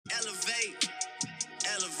elevate,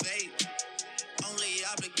 elevate. Only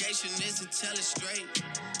obligation is to tell it straight.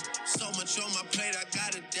 So much on my plate, I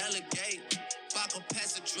gotta delegate. Vodka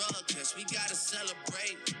pass a drug test, we gotta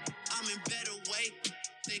celebrate. I'm in better weight,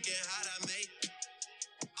 thinking how'd I make.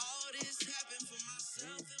 All this happened for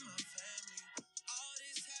myself and my family. All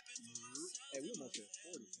this happened for myself. Hey, we almost at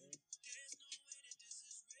 40, man.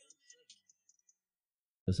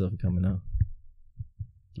 What's up for coming out?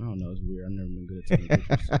 I don't know. It's weird. I've never been good at taking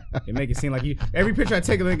pictures. They make it seem like every picture I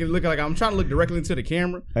take, it look like I'm trying to look directly into the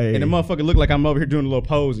camera, and the motherfucker look like I'm over here doing a little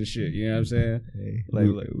pose and shit. You know what I'm saying? Hey, like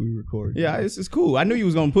we record. Yeah, it's cool. I knew you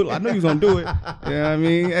was gonna do it. You know what I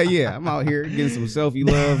mean? Hey, yeah, I'm out here getting some selfie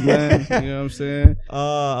love, man. You know what I'm saying?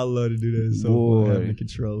 I love to do that. So having the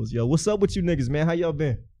controls. Yo, what's up with you niggas, man? How y'all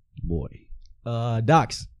been? Boy.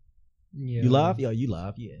 Docs. Yeah. You live? Yo, you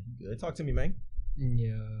live? Yeah. Good. Talk to me, man.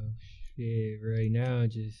 Yeah. Shit, right now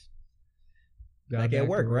just got back at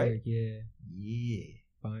work, right? Yeah. Yeah.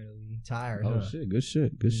 Finally. Tired. Oh shit, good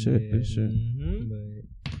shit. Mm-hmm.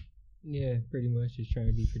 But yeah, pretty much just trying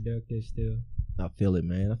to be productive still. I feel it,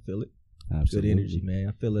 man. I feel it. Absolutely. Good energy, man.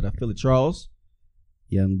 I feel it. Charles,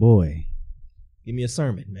 young boy, give me a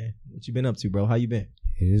sermon, man. What you been up to, bro? How you been?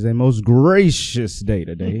 It is a most gracious day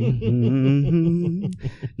today. Mm-hmm.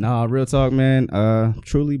 Nah, real talk, man.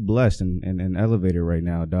 Truly blessed and elevated right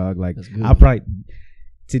now, dog. Like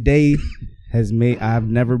today I've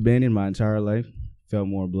never been in my entire life felt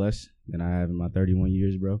more blessed than I have in my 31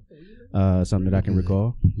 years, bro. Something that I can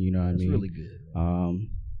recall. You know what I mean? Really good.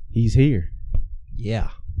 He's here. Yeah.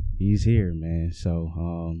 He's here, man.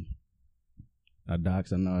 So,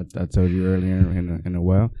 Docs, I know I told you earlier in a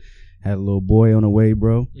while. Had a little boy on the way,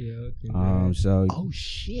 bro. Yeah. Okay, so. Oh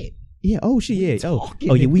shit. Yeah. Oh shit. Yeah. Oh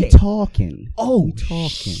yeah. We talking. Oh, we talking.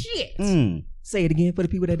 Shit. Mm. Say it again for the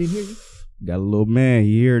people that didn't hear you. Got a little man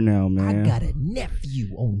here now, man. I got a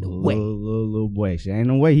nephew on the way. Little boy. She ain't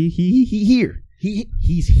no way. He here.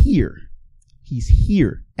 He's here. He's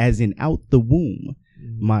here, as in out the womb.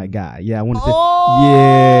 My guy. Yeah, I wanted to.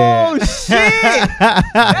 Oh, shit.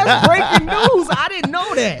 That's breaking news. I didn't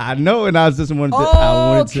know that. I know, and I was just wanted to. Oh,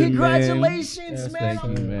 I wanted to, congratulations, man.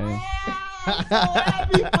 Thank you, man. I'm so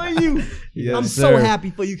happy for you. Yes, I'm sir. so happy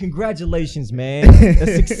for you. Congratulations, man.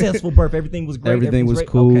 A successful birth. Everything was great. Everything was great.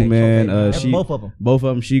 cool, Okay, man. okay. Both of them. Both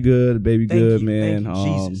of them. She good. The baby Thank good, you, man. thank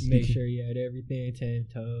you, Jesus. Make sure you had everything 10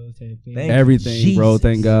 toes, 10 feet. Thank everything, you, bro. Jesus.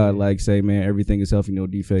 Thank God. Like say, man, everything is healthy, no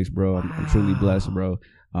defects, bro. I'm truly blessed, bro.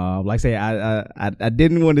 Like say, I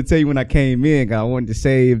didn't want to tell you when I came in, cause I wanted to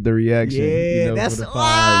save the reaction. Yeah, that's for the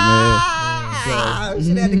pod, man. We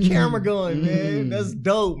should have the camera going, man. That's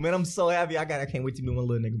dope, man. I'm so happy. I can't wait to meet my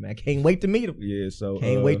little nigga, man. I can't wait to meet him. Yeah, so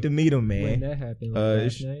can't wait to meet him, man. When that happened,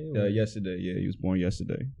 last night, yesterday. Yeah, he was born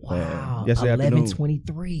yesterday. Wow, yesterday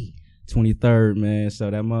 11/23. 23rd, man.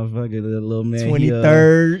 So that motherfucker, the little man.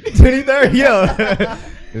 23rd. 23rd, yo.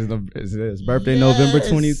 His birthday, November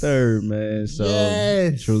 23rd, man.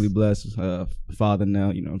 So truly blessed father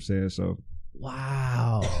now, you know what I'm saying? So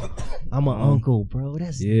wow. I'm an uncle, bro.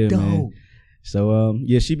 That's dope. Man. So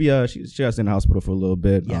she was in the hospital for a little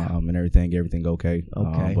bit, and everything okay.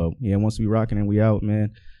 Okay. But yeah, once we rocking and we out,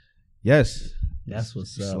 man. Yes. That's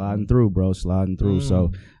what's up. Sliding through, bro. So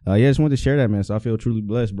just wanted to share that, man. So I feel truly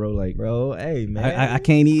blessed, bro. Like, bro, hey, man. I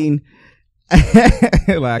can't even like,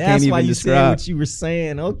 I that's can't why even you describe. said what you were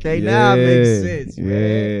saying. Okay, now it makes sense,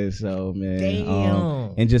 man. Yeah, so man.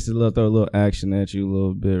 Damn. And just to throw a little action at you a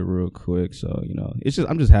little bit real quick. So,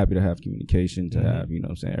 I'm just happy to have communication, to have, what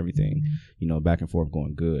I'm saying, everything, back and forth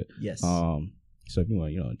going good. Yes. So if you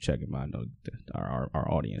want, check them out, I know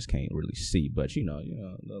our audience can't really see, but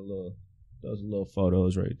those little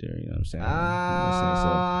photos right there, you know what I'm saying?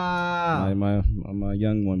 So my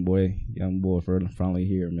young boy finally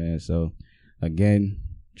here, man. So again,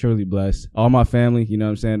 truly blessed. All my family, you know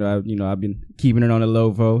what I'm saying? I've been keeping it on the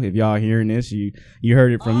low, if y'all hearing this, you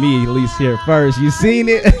heard it from me, at least here first. You seen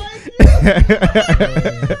it.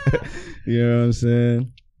 You know what I'm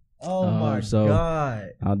saying? Oh my God.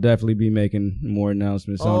 I'll definitely be making more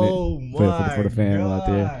announcements on it for the family out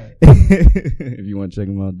there. If you want to check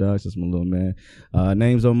him out, Docs, that's my little man.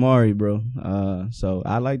 Name's Omari, bro. So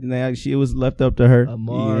I like the name. She was left up to her.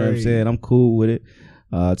 Omari. You know what I'm saying? I'm cool with it.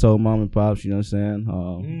 I told mom and pops, you know what I'm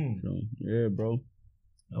saying? So, yeah, bro.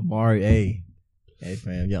 Omari, hey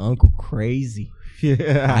fam, your uncle crazy.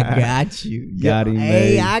 Yeah. I got you. Got him,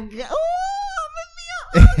 Hey, man. I got.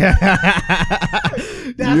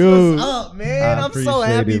 That's what's up, man. I'm so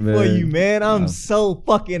happy it, for you, man. I'm so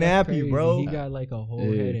fucking happy, crazy. bro. He got like a whole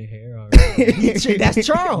head of hair already. That's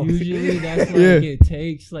Charles. Usually that's like it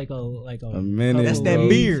takes like a minute. That's that bro.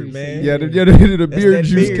 beard, man. Yeah, the beard that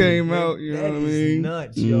juice beard, came man. out. You know That what I is mean?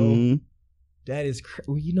 nuts, yo. That is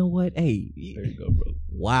well, you know what? Hey, There you go, bro.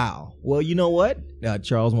 wow. Well, you know what?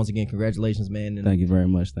 Charles, once again, congratulations, man. And Thank you very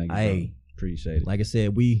much. Thank you. Hey, bro. Appreciate it. like I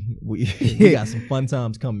said, we got some fun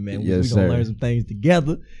times coming, man. Yes, we gonna sir. learn some things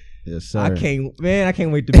together. Yes, sir. I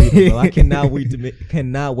can't wait to meet him, bro. I cannot wait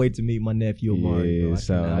to meet my nephew Amari, bro. I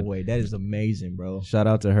cannot wait. That is amazing, bro. Shout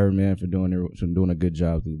out to her, man, for doing a good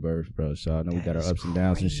job through birth, bro. So I know we got our ups and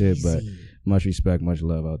downs and shit, but much respect, much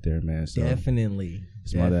love out there, man. So Definitely.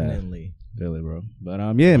 Feel it, bro. But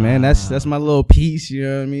yeah, man, that's my little piece. You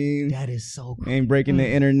know what I mean? That is so cool. Ain't breaking the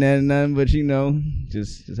internet or nothing, but you know,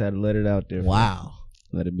 just had to let it out there. Wow.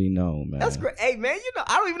 Let it be known, man. That's great. Hey, man, you know,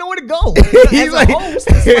 I don't even know where to go. As a host,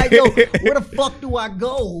 it's like, yo, where the fuck do I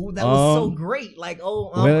go? That was so great. Like,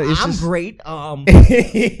 I'm great.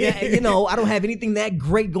 Yeah, you know, I don't have anything that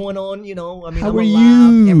great going on. You know, I mean, I'm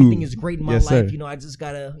alive. Everything is great in my life. Sir. You know, I just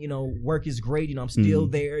gotta, you know, work is great. You know, I'm still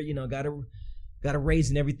there. You know, gotta raise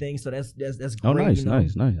and everything. So that's great. Oh, nice, you know?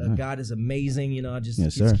 nice. God is amazing. You know, I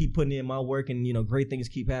just keep putting in my work, and you know, great things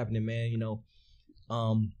keep happening, man. You know,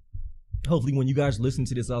 hopefully when you guys listen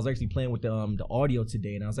to this, I was actually playing with the audio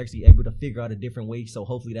today, and I was actually able to figure out a different way. So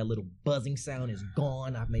hopefully that little buzzing sound is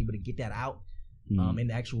gone. I'm able to get that out in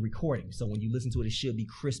the actual recording. So when you listen to it, it should be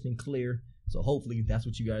crisp and clear. So hopefully that's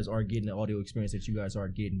what you guys are getting, the audio experience that you guys are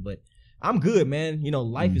getting. But I'm good, man. You know,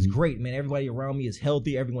 life is great, man. Everybody around me is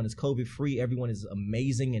healthy. Everyone is COVID free. Everyone is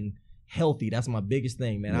amazing and healthy. That's my biggest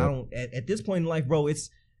thing, man. Yep. I don't at this point in life, bro,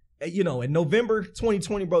 it's, you know, in November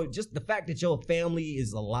 2020, bro, just the fact that your family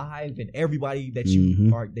is alive and everybody that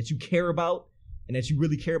you that you care about and that you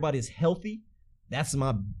really care about is healthy. That's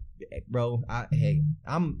my, bro.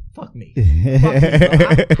 Fuck me.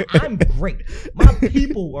 I'm great. My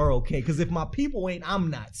people are okay, because if my people ain't,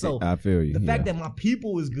 I'm not. So I feel you. The fact that my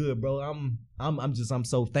people is good, bro. I'm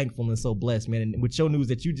so thankful and so blessed, man. And with your news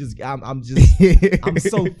that you just, I'm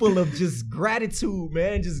so full of just gratitude,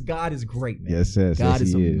 man. Just God is great, man. Yes, yes. God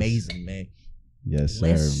is amazing, man. Yes, sir.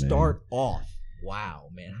 Let's start off. Wow,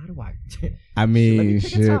 man. How do I? I mean, let me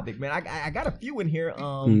pick a topic, man. I got a few in here.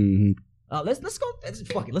 Let's go.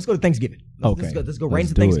 Fuck it. Let's go to Thanksgiving. Let's go right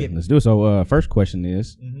into Thanksgiving. Let's do it. So, first question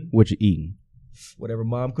is, what you eating? Whatever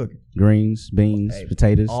mom cooking. Greens, beans,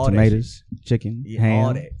 potatoes, tomatoes, chicken, ham.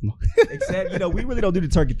 All that. Except, you know, we really don't do the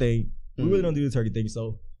turkey thing.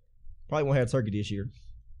 So probably won't have turkey this year,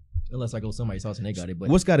 unless I go to somebody's house and they got it. But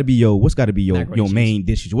what's got to be your main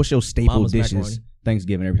dishes? What's your staple Mama's dishes? Macaroni.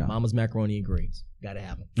 Thanksgiving every time. Mama's macaroni and greens. Gotta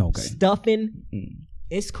have them. Okay. Stuffing,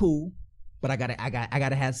 it's cool. But I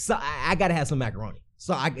gotta have some macaroni.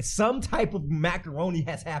 So some type of macaroni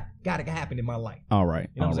gotta happen in my life. All right,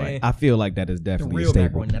 you know what I'm saying? I feel like that is The definitely real a staple.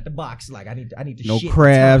 macaroni, not the box. Like I need to no shit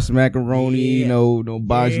crabs macaroni, Yeah. no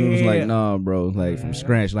box noodles. Like nah, bro, like from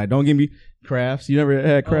scratch. Like don't give me crabs. You never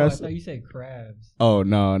had crabs? I thought you said crabs. Oh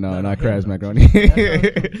no, not crabs macaroni.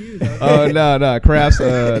 Oh no, crabs.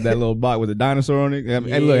 That little box with a dinosaur on it.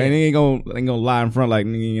 Hey, look, and he ain't gonna lie in front like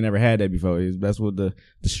you never had that before. That's what the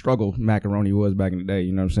struggle macaroni was back in the day.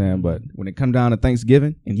 You know what I'm saying? But when it come down to Thanksgiving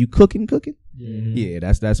and you cooking, yeah,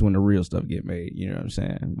 that's when the real stuff get made. You know what I'm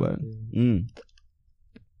saying? But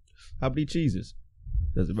how many cheeses?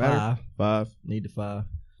 Does it matter? 5. Need the 5.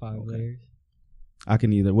 5 layers. I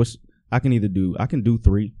can do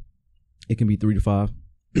 3. It can be 3 to 5.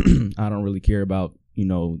 I don't really care about, you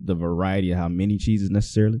know, the variety of how many cheeses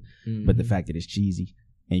necessarily, but the fact that it's cheesy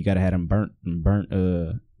and you gotta have them burnt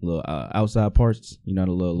little outside parts, you know,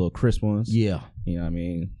 the little crisp ones. Yeah. You know what I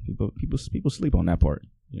mean? People sleep on that part.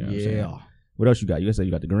 You know what I'm saying? What else you got? You said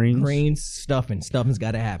you got the greens? Greens, stuffing. Stuffing's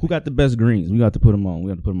gotta happen. Who got the best greens? We got to put them on.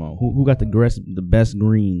 Who got the best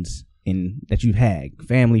greens that you've had?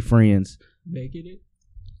 Family, friends. Making it.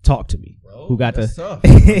 Talk to me. Bro, who got that's the? Tough. I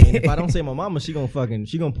mean, if I don't say my mama, she gonna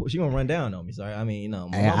run down on me. So I mean, you know,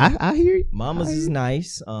 I hear you. Mama's is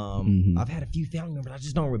nice. I've had a few family members. I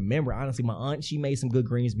just don't remember. Honestly, my aunt, she made some good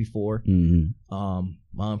greens before. Mom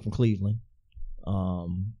from Cleveland.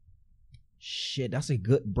 Shit, that's a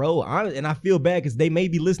good bro. And I feel bad because they may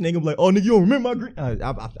be listening and be like, "Oh, nigga, you don't remember my green?"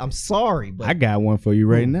 I'm sorry, but I got one for you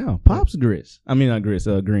right now. Pops grits. I mean, not grits.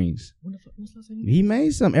 Greens. What's last name? He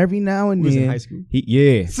made some every now and then. Was in high school?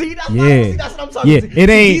 Yeah. See, that's what I'm talking about. It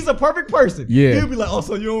ain't. He's a perfect person. Yeah. He'll be like, "Oh,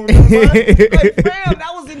 so you don't remember mine?" Like, fam,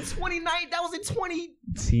 that was in 2009. That was in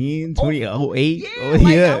 2008. Yeah, like,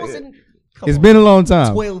 that was in. It's been a long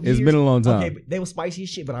time. 12 years. It's been a long time. Okay, but they were spicy as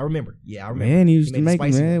shit, but I remember. Yeah, I remember. Man, he used to made the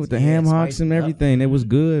make spicy man ones. with the Yeah, ham hocks spicy, and everything. It was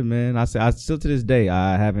good, man. I still to this day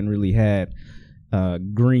I haven't really had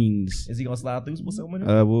greens. Is he gonna slide through with someone?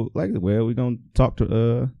 We're gonna talk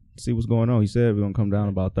to see what's going on. He said we're gonna come down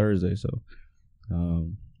about Thursday, so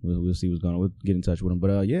we'll see what's going on. We'll get in touch with him.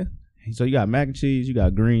 But yeah. So you got mac and cheese, you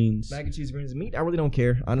got greens. Mac and cheese, greens, and meat. I really don't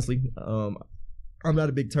care, honestly. I'm not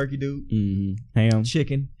a big turkey dude. Mm-hmm. Ham,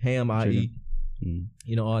 chicken, I eat. Mm.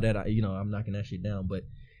 You know, all that. I'm knocking that shit down. But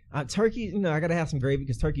turkey, I gotta have some gravy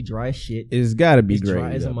because turkey dry as shit. It's gotta be dry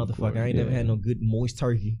gravy as a motherfucker. I ain't never had no good moist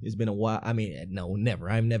turkey. It's been a while. I mean, no, never.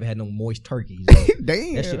 I've never had no moist turkey. So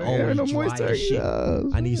Damn, that shit always no dry moist as turkey. shit. Oh,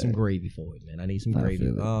 I need some gravy for it, man. I need some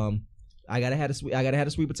gravy. I gotta have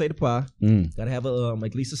a sweet potato pie. Gotta have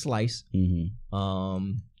at least a slice. Mm-hmm.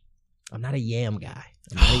 I'm not a yam guy.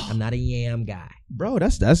 I'm not a yam guy, bro.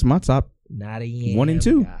 That's my top. Not a yam 1 and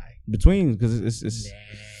 2 guy. between because it's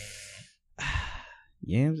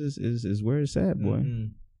yams is where it's at, boy. Mm-hmm.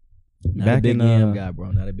 Not a big yam guy, bro.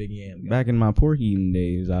 Not a big yam guy. Back in my pork eating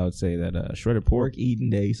days, I would say that shredded pork eating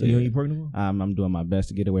days. So you don't eat pork no more? I'm doing my best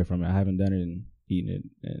to get away from it. I haven't done it and eaten it,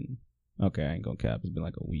 and okay, I ain't gonna cap. It's been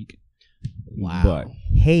like a week. Wow. But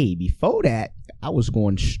hey, before that, I was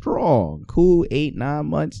going strong, cool 8-9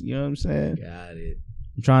 months. You know what I'm saying? Got it.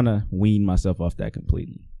 I'm trying to wean myself off that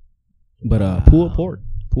completely. But pulled pork.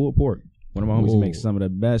 One of my homies makes some of the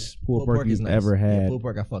best pulled pork you've ever had. Yeah, pulled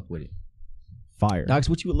pork, I fuck with it. Fire. Docs,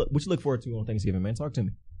 what you look forward to on Thanksgiving, man? Talk to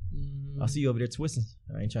me. I'll see you over there twisting.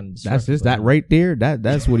 I ain't trying to distract That's just that right there.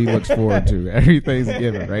 That's what he looks forward to. Every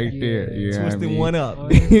Thanksgiving, right there. You know twisting one up.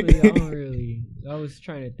 Honestly, I don't really. I was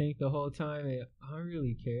trying to think the whole time, and I don't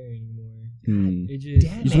really care anymore. It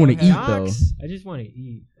just you just want to eat though. I just want to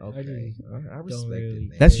eat. Okay, I respect really it.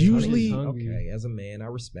 Man. That's usually okay. As a man, I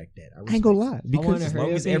respect that. I ain't gonna lie because as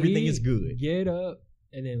long as everything is good, get up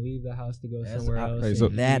and then leave the house to go somewhere else. So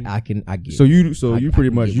that I get. So you pretty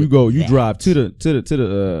much you drive to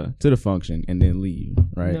the function and then leave,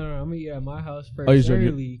 right? No, I'm gonna eat at my house first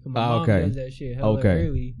early. My mom does that shit hella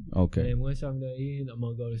early. Okay. And once I'm done eating, I'm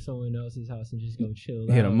gonna go to someone else's house and just go chill.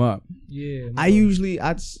 Hit them up. Yeah.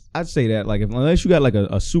 I'd say that like unless you got like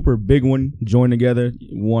a super big one join together,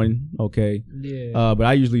 one okay. Yeah. But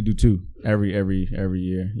I usually do 2 every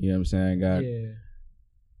year. You know what I'm saying? Yeah.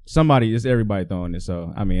 It's everybody throwing it.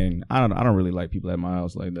 So I mean, I don't really like people at my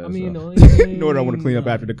house like that. I mean, so. thing, nor do I want to clean up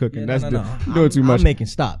after the cooking. Yeah, That's doing too much. I'm making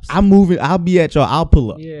stops. I'm moving. I'll be at y'all. I'll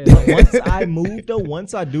pull up. Yeah.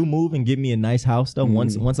 Once I do move and get me a nice house though,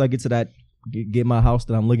 once I get to that, get my house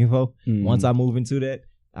that I'm looking for. Once I move into that,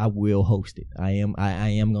 I will host it. I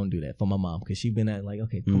am gonna do that for my mom because she's been at like,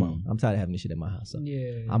 okay, come on, I'm tired of having this shit at my house. So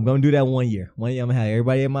I'm gonna do that 1 year. 1 year I'm gonna have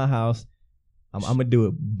everybody at my house. I'm gonna do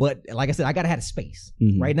it, but like I said, I gotta have the space.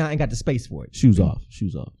 Right now, I ain't got the space for it. Shoes off.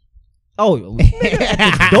 Oh, at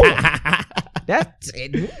the door. That's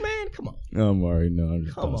it, man. Come on. I'm already know.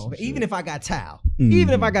 Come on. Even if I got towel,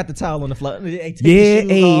 even if I got the towel on the floor,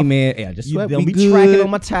 hey, man. Yeah, just don't be tracking on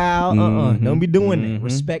my towel. Don't be doing that.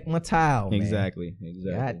 Respect my towel. Man. Exactly.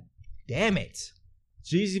 God damn it.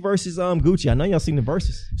 Jeezy versus Gucci. I know y'all seen the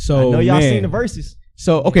verses. So I know y'all seen the verses.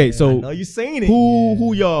 So okay, so I know you seen it.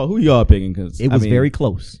 Who y'all picking? Because it was very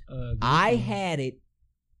close. I had it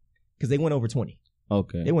because they went over 20.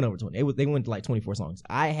 Okay, they went over 20. They went to like 24 songs.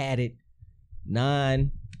 I had it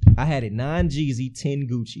 9. I had it 9 Jeezy, 10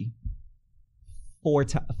 Gucci,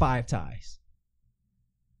 5 ties.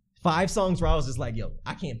 5 songs where I was just like, yo,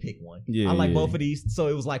 I can't pick one. I like both of these, so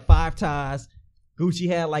it was like 5 ties. Gucci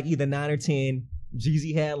had like either 9 or 10.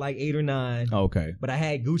 Jeezy had like 8 or 9. Okay. But I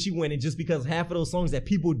had Gucci winning just because half of those songs that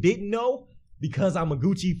people didn't know, because I'm a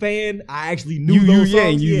Gucci fan, I actually knew those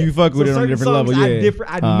songs. You fuck with it on a different level. Yeah.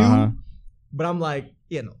 I knew, but I'm like,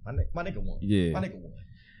 my nigga won. Yeah. My nigga won.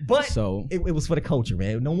 But it was for the culture,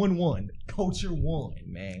 man. No one won. Culture won,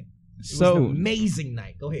 man. It was an amazing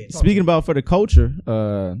night. Go ahead. Speaking about for the culture,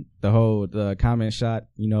 the comment shot,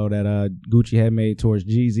 that Gucci had made towards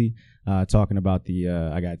Jeezy, talking about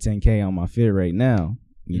I got 10K on my fit right now,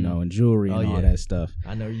 and jewelry and all that stuff.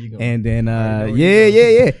 I know you going. And then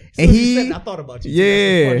yeah. And I thought about you. Yeah.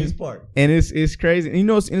 That's the funniest part. And it's crazy. And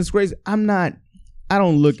it's crazy. I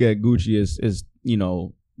don't look at Gucci as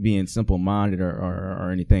being simple minded or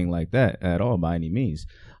anything like that at all by any means.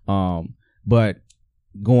 But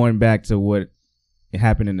going back to what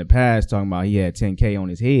happened in the past, talking about he had 10K on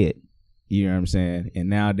his head, you know what I'm saying? And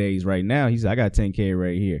nowadays, right now, he said, I got 10K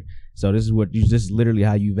right here. So this is literally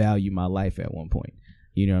how you value my life at one point.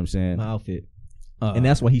 You know what I'm saying? My outfit. And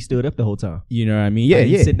that's why he stood up the whole time. You know what I mean? Yeah, I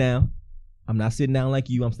didn't sit down. I'm not sitting down like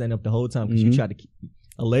you. I'm standing up the whole time because you tried to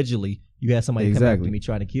allegedly You had somebody come after me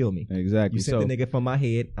trying to kill me. Exactly. You sent the nigga from my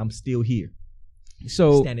head. I'm still here.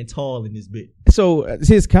 So standing tall in this bit. So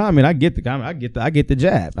his comment, I get the comment. I get the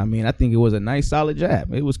jab. I mean, I think it was a nice, solid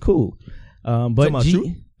jab. It was cool. But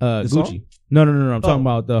Gucci. Song? No. I'm talking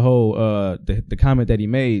about the whole the comment that he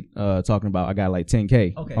made talking about I got like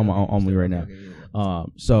 10K on me right now.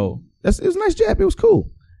 So it was a nice jab. It was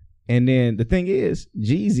cool. And then the thing is,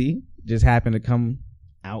 Jeezy just happened to come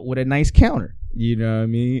out with a nice counter. You know what I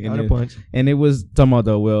mean? And punch. And it was talking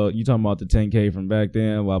about you talking about the 10K from back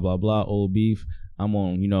then, blah blah blah, old beef. I'm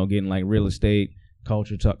on, getting like real estate,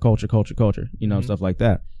 culture, stuff like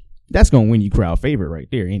that. That's gonna win you crowd favorite right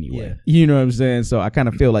there anyway. Yeah. You know what I'm saying? So I kind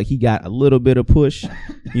of feel like he got a little bit of push,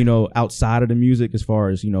 outside of the music as far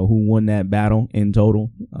as who won that battle in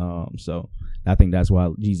total. So I think that's why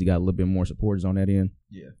Jeezy got a little bit more supporters on that end.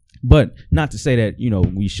 Yeah. But not to say that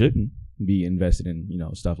we shouldn't be invested in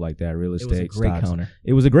stuff like that, real estate. It was a great counter.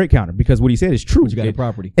 It was a great counter because what he said is true. But you got a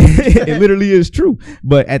property. It literally is true.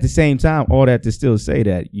 But at the same time, all that to still say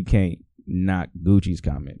that you can't knock Gucci's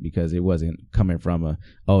comment because it wasn't coming from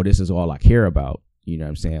this is all I care about. You know what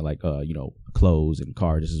I'm saying? Like clothes and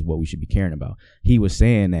cars. This is what we should be caring about. He was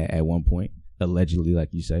saying that at one point, allegedly, like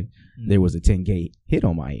you say, there was a 10K hit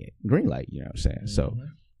on my end, green light. You know what I'm saying? So.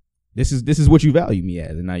 This is what you value me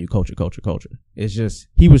as, and now you culture. It's just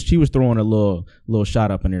he was throwing a little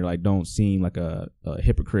shot up in there, like don't seem like a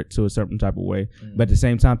hypocrite to a certain type of way. But at the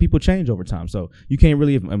same time, people change over time, so you can't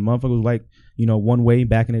really if a motherfucker was like one way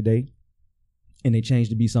back in the day, and they changed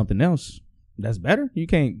to be something else. That's better. You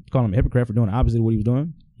can't call him a hypocrite for doing the opposite of what he was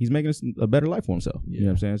doing. He's making a better life for himself. You know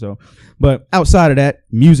what I'm saying? So, but outside of that,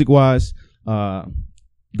 music wise,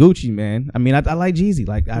 Gucci, man. I mean, I like Jeezy.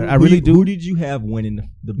 Like, I really do. Who did you have winning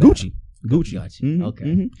the battle? Gucci. Mm-hmm. Okay.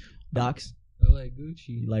 Mm-hmm. Docs? I like Gucci.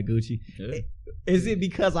 You like Gucci? Yeah. Is it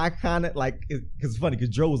because I kind of like, because it's funny,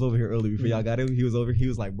 because Joe was over here earlier before y'all got in. He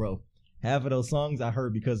was like, bro, half of those songs I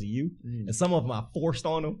heard because of you. And some of them I forced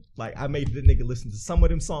on him. Like, I made the nigga listen to some of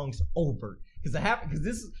them songs over.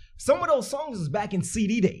 Because some of those songs was back in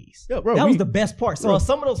CD days. Yo, bro, that was the best part. So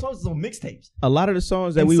some of those songs was on mixtapes. A lot of the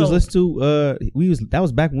songs that was listening to, that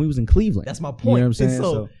was back when we was in Cleveland. That's my point. You know what I'm saying?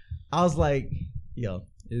 So I was like, yo,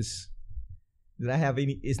 did I have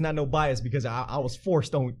any? It's not no bias because I was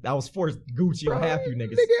forced Gucci on half you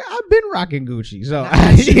niggas. Nigga, I've been rocking Gucci, so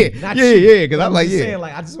yeah. Because I'm like, saying,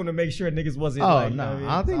 like, I just want to make sure niggas wasn't. Oh no,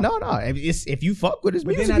 I don't think no. If you fuck with his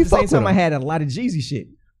music, then at the same time, I had a lot of Jeezy shit.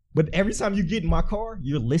 But every time you get in my car,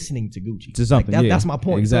 you're listening to Gucci. To something, that's my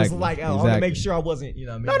point. Exactly. So it's like, I want to make sure I wasn't, you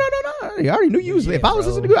know what I mean? No. I already knew you was. If I was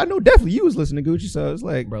listening to Gucci, I know definitely you was listening to Gucci. So it's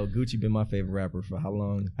like, bro, Gucci been my favorite rapper for how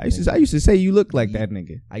long? I used to say you look like that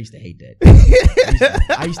nigga. I used to hate that.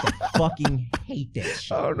 I used to fucking hate that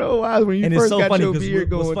shit. I don't know why when you first got your beard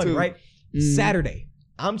going too. Right? Saturday,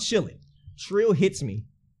 I'm chilling. Trill hits me.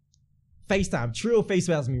 FaceTime. Trill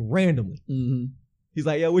FaceTimes me randomly. Mm-hmm. He's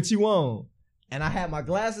like, yo, what you on? And I had my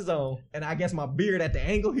glasses on, and I guess my beard at the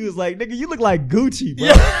angle. He was like, nigga, you look like Gucci, bro.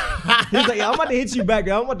 Yeah. He was like, I'm about to hit you back.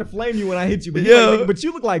 I'm about to flame you when I hit you. But, like, but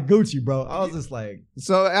you look like Gucci, bro. I was just like.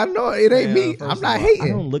 So I know it ain't me. I'm not hating. I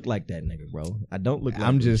don't look like that nigga, bro. I don't look like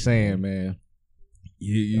I'm Gucci, just saying, man.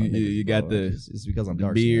 You got the it's because I'm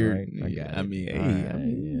dark beard. Skin, right? I mean,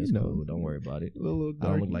 it's cool. Don't worry about it. I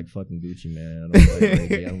don't look like fucking Gucci, man. I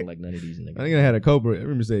don't look like none of these niggas. I think I had a Cobra. I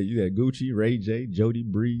remember saying you had Gucci, Ray J, Jody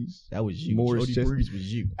Breeze. That was you. Jody Breeze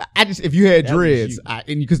was you. I just if you had dreads,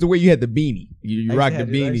 and because the way you had the beanie, you rocked the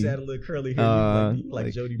beanie. I just had a little curly hair,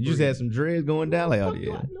 like Jody Breeze. You just had some dreads going down, like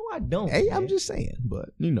no, I don't. Hey, man. I'm just saying, but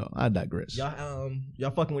I digress. Y'all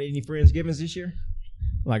fucking with any Friendsgivings this year?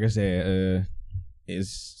 Like I said,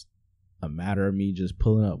 it's a matter of me just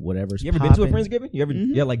pulling up whatever's. You ever been to a Friendsgiving? You ever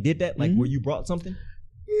like did that? Like where you brought something?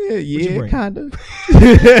 Yeah, kind of.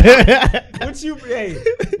 What you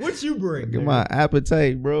bring? Look at my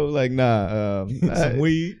appetite, bro. Like, nah. Some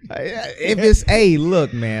weed. If it's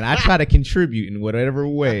look, man, I try to contribute in whatever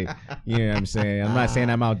way. You know what I'm saying? I'm not saying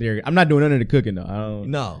I'm out there. I'm not doing none of the cooking though.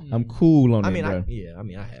 No, I'm cool on it, bro.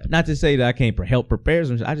 I have. Not to say that I can't help prepare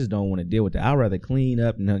some. I just don't want to deal with that. I'd rather clean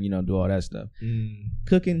up and do all that stuff.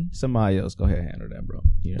 Cooking, somebody else go ahead and handle that, bro.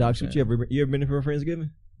 You know Doc, you ever been for a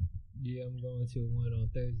Friendsgiving? Yeah, I'm going to one on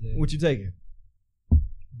Thursday. What you taking?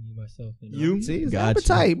 Me, myself, and you? See, it's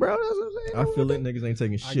appetite, bro. That's what I'm saying. I feel it. Niggas ain't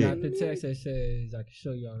taking shit. I got the text that says, I can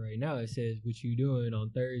show y'all right now. It says, what you doing on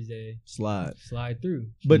Thursday? Slide through.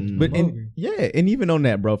 But and even on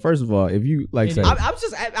that, bro. First of all, if you like say, just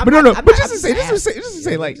to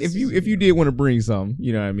say, like if you did want to bring some,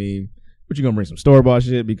 you know what I mean. But you gonna bring some store bought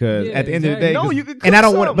shit because at the end of the day, you can cook and I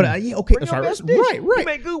don't want to. But okay, right. You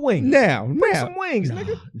make good wings. Now, bring some wings,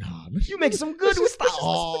 nigga. Nah, You make some good stuff.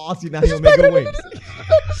 Oh, see, now he'll make a win.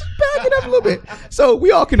 Back it up a little bit. So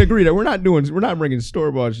we all can agree that we're not bringing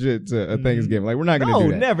store-bought shit to a Thanksgiving. Like, we're not going to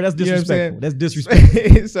do that. No, never. That's disrespectful. You know That's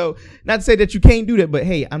disrespectful. So, not to say that you can't do that, but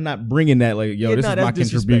hey, I'm not bringing that. Like, yo, this is my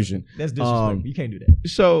contribution. That's disrespectful. You can't do that.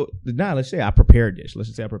 So, now let's say I prepared this. Let's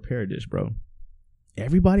just say I prepared this, bro.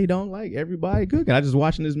 Everybody don't like everybody cooking. I just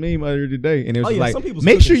watching this meme other day, and it was like,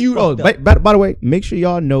 make sure you. Oh, by the way, make sure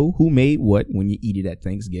y'all know who made what when you eat it at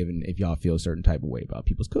Thanksgiving. If y'all feel a certain type of way about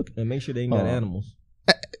people's cooking, and make sure they ain't got animals.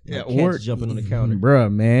 Yeah, cats jumping on the counter, bruh,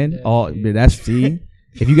 man. That's see.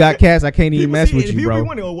 If you got cats, I can't even mess with you, bro.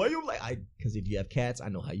 Because if you have cats, I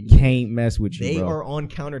know how you can't mess with you. They bro. are on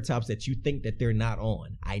countertops that you think that they're not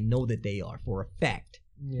on. I know that they are for a fact.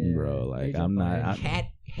 Yeah, bro, like I'm not. Cat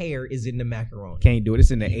hair is in the macaroni. Can't do it.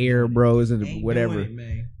 It's in the air, bro. It's in the whatever. Doing it,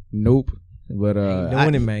 man. Nope. But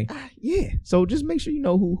doing it, man. Yeah. So just make sure you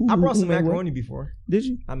know who. I brought some macaroni before. Did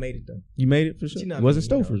you? I made it though. You made it for sure. Was it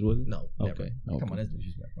Stouffer's? Was it? No. Okay. Come on, that's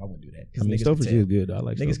disrespectful. I wouldn't do that. I mean, Stouffer's is good. I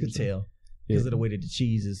like. Niggas could tell because of the way that the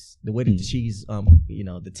cheese is. The way that the cheese,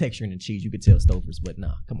 the texture in the cheese, you could tell Stouffer's. But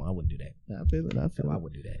nah, come on, I wouldn't do that. I feel it. I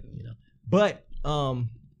would do that. But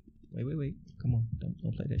wait. Come on, don't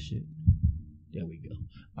play that shit. There we go.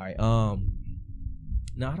 All right.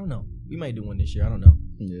 No, I don't know. We might do one this year. I don't know.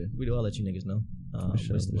 Yeah. I'll let you niggas know. For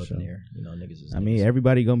sure. In there. Niggas is. I mean,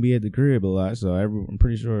 everybody gonna be at the crib a lot, so I'm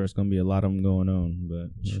pretty sure it's gonna be a lot of them going on.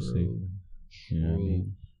 But we'll see. You know what I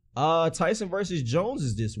mean? Tyson versus Jones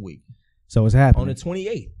is this week. So it's happening on the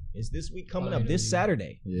 28th. It's this week coming up this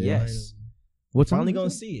Saturday. Yeah. Yes. What time? Finally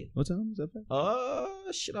gonna see it. What time is that? I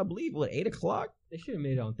believe 8 o'clock. They should have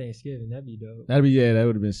made it on Thanksgiving. That'd be dope. That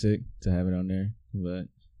would have been sick to have it on there. But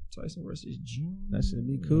Tyson versus June. That should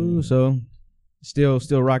be cool. So still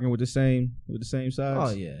rocking with the same sides. Oh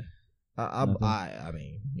yeah. I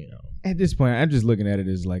mean, At this point, I'm just looking at it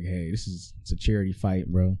as like, hey, it's a charity fight,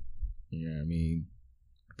 bro. You know what I mean?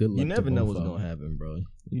 Good luck. You never know what's gonna happen, bro.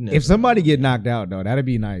 If somebody get knocked out though, that'd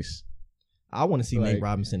be nice. I want to see Nate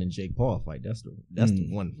Robinson and Jake Paul fight. That's the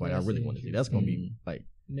one fight I really want to see. That's gonna be like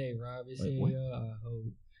Nate Robinson. I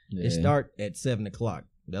hope it start at 7 o'clock.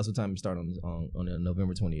 That's what time it start on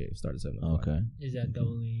November 28th. Start at 7 o'clock. Okay. Is that the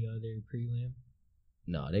only other prelim?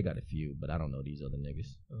 No, they got a few, but I don't know these other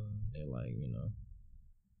niggas. They're like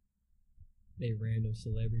they random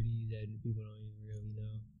celebrities that people don't even really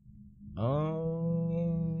know.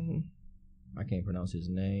 I can't pronounce his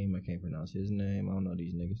name. I don't know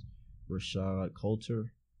these niggas. Rashad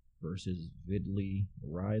Coulter versus Vidal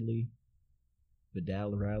Riley.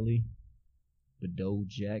 Bedeau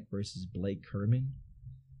Jack versus Blake Kerman.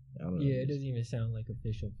 I don't know. Yeah, it doesn't even sound like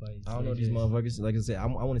official fights. I don't know these motherfuckers. Like I said, I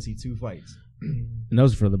want to see 2 fights. And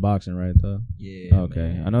those are for the boxing, right? Though. Yeah.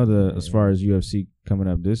 Okay. Man. I know as far as UFC coming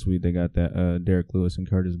up this week, they got that Derek Lewis and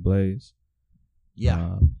Curtis Blades.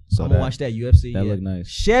 Yeah. So I'm gonna watch that UFC. That look nice.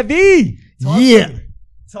 Chevy.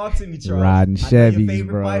 Talk to me, Charles. Riding Chevys,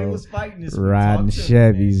 bro. Was fighting this Riding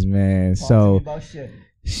Chevys, man. So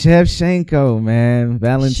Shevchenko, man.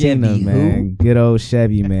 Valentina, Chevy, man. Good old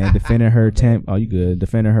Chevy, man. Defending her you good.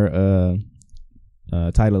 Defending her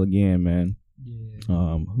title again, man.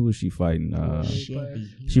 Yeah. Who is she fighting?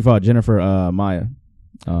 She fought Jennifer Maya.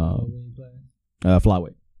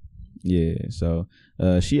 Flyweight. Yeah, so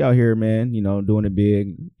she out here, man, doing it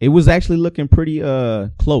big. It was actually looking pretty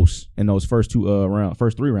close in those first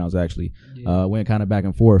 3 rounds actually. Went kind of back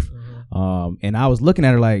and forth. And I was looking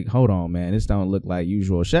at her like, hold on, man, this don't look like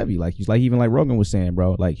usual Chevy. Like even like Rogan was saying,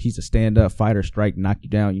 bro, like he's a stand up fighter, strike, knock you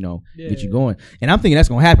down, get you going. And I'm thinking that's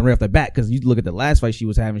gonna happen right off the bat because you look at the last fight she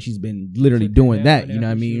was having, she's been literally doing that. You know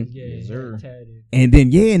what I mean? And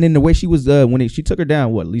then the way she was when she took her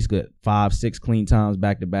down, at least good 5-6 clean times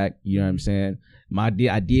back to back. You know what I'm saying? I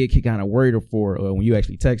did kind of worried her for when you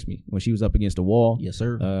actually text me when she was up against the wall. Yes,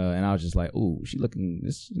 sir. And I was just like, ooh, she looking.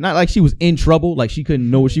 It's not like she was in trouble, like she couldn't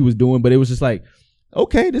know what she was doing, but it was just like,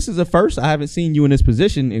 okay, this is a first. I haven't seen you in this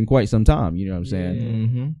position in quite some time. You know what I'm saying?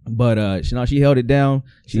 Mm-hmm. But she held it down.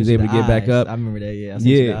 She was able to get back up. I remember that. Yeah.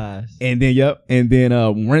 Yeah. And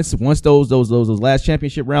then once those last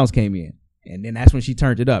championship rounds came in, and then that's when she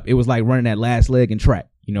turned it up. It was like running that last leg in track.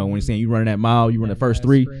 When you're saying you running that mile, you run the first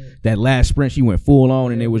 3. Sprint. That last sprint, she went full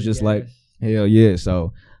on, and it was just like, hell yeah.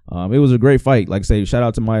 So it was a great fight. Like I say, shout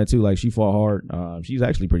out to Maya too. Like she fought hard. She's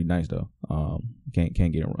actually pretty nice though. Can't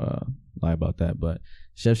get lie about that. But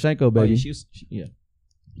Shevchenko, baby. Yeah.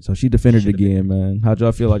 So she defended again, man. How'd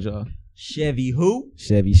y'all feel like y'all? Chevy who?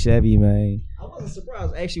 Chevy, man. I wasn't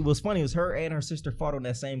surprised. Actually, what's funny was her and her sister fought on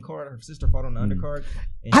that same card. Her sister fought on the undercard.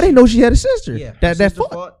 I didn't know she had a sister. Yeah, that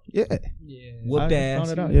fought. Yeah. Whooped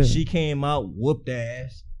ass. Yeah. She came out, whooped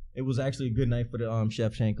ass. It was actually a good night for the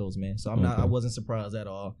Shevchenkos, man. So I wasn't surprised at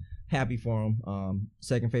all. Happy for him.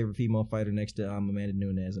 Second favorite female fighter next to Amanda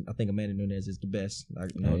Nunes. I think Amanda Nunes is the best.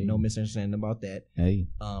 No misunderstanding about that. Hey.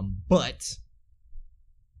 But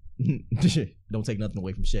don't take nothing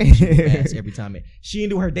away from Chevy. She was ass every time. She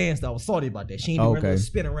didn't do her dance though. I was salty about that. She didn't do her little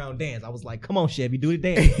spin around dance. I was like, come on, Chevy, do the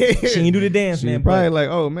dance. She didn't do the dance, she man. Probably like,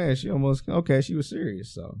 oh man, she almost she was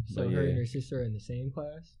serious. So her and her sister are in the same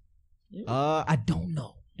class? Yeah. I don't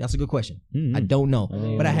know. That's a good question. I don't know.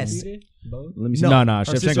 But I had both. Let me see. No,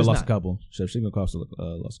 Shevchenko lost a couple. Shevchenko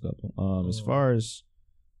lost a couple. As far as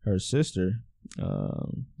her sister, I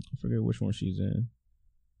forget which one she's in.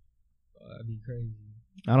 That'd be crazy.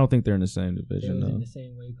 I don't think they're in the same division. They was in the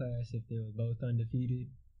same weight class if they were both undefeated.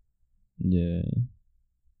 Yeah.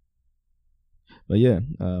 But yeah,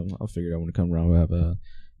 I'll figure it out when it comes around. We'll have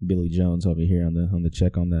Billy Jones over here on the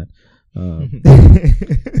check on that.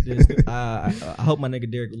 I hope my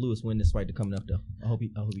nigga Derek Lewis win this fight to coming up though. I hope he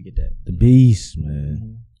get that. The beast,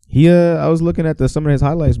 man. He I was looking at some of his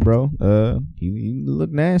highlights, bro. He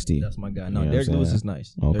looked nasty. That's my guy. No, Derek Lewis is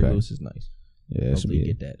nice. Okay. Derek Lewis is nice. Yeah, hopefully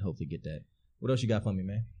get that. Hopefully get that. What else you got for me,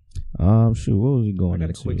 man? Shoot, what was he going into? I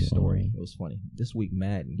got a quick story. It was funny. This week,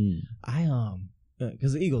 Madden.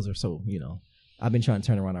 Because the Eagles are so, I've been trying to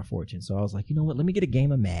turn around our fortune. So I was like, you know what? Let me get a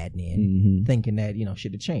game of Madden in, thinking that,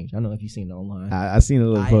 shit had changed. I don't know if you've seen it online. I seen a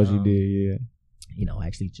little post you did, yeah.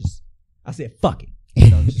 Actually I said, fuck it.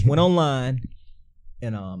 Just went online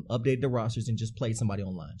and updated the rosters and just played somebody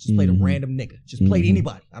online. Just played a random nigga. Just played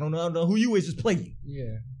anybody. I don't know who you is. Just play you.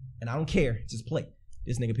 Yeah. And I don't care. Just play.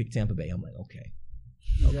 This nigga picked Tampa Bay. I'm like, okay.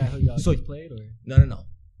 Is that who y'all just played? Or? No.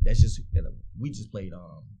 That's just, we just played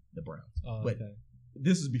the Browns. Oh, but okay.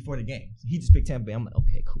 this was before the game. So he just picked Tampa Bay. I'm like,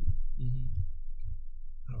 okay, cool.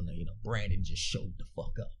 I don't know, Brandon just showed the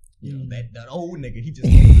fuck up. That old nigga, he just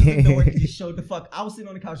came to the door and just showed the fuck. I was sitting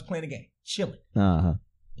on the couch playing the game, chilling.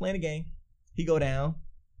 Playing the game. He go down.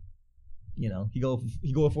 He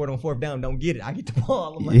go for it on fourth down, don't get it. I get the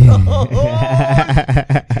ball. I'm like,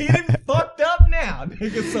 he done fucked up now,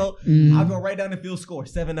 nigga. So I go right down the field, score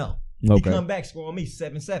 7-0. Okay. He come back, score on me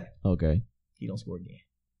 7-7. Okay. He don't score again.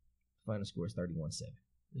 Final score is 31-7.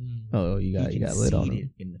 Oh, you got lit on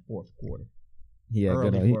him in the fourth quarter. Yeah,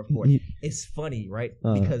 early fourth quarter. It's funny, right?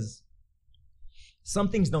 Because some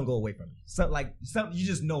things don't go away from you. Some you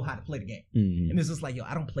just know how to play the game, and it's just like,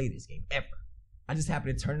 I don't play this game ever. I just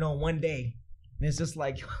happened to turn it on one day, and it's just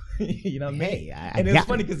like, you know what I mean? Hey, and it was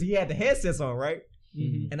funny because he had the headsets on, right?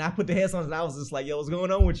 And I put the headsets on, and I was just like, yo, what's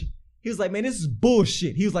going on with you? He was like, man, this is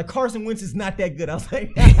bullshit. He was like, Carson Wentz is not that good. I was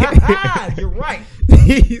like, you're right.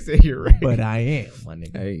 He said, you're right. But I am, my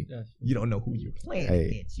nigga. Hey. You don't know who you're playing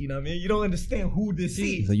against. You know what I mean? You don't understand who this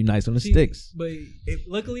is. So you nice on the sticks. But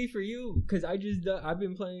luckily for you, because I've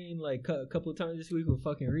been playing like a couple of times this week with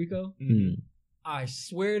fucking Rico. I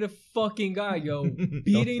swear to fucking God, yo,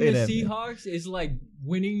 beating the Seahawks is like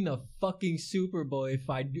winning the fucking Super Bowl. If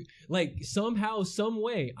I do, like, somehow, some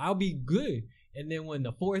way, I'll be good. And then when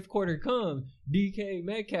the fourth quarter comes, DK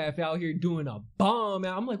Metcalf out here doing a bomb.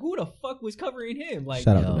 I'm like, who the fuck was covering him? Like,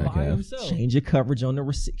 by himself. Change your coverage on the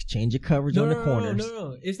receipts. Change your coverage on the corners.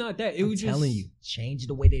 No. It's not that. I'm telling you, change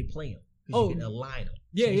the way they play them. You can align them.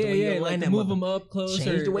 Yeah. Like move them up close.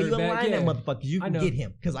 Change the way you align that motherfucker. You can get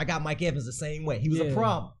him. Because I got Mike Evans the same way. He was a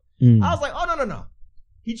problem. I was like, oh, no.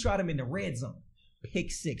 He tried him in the red zone.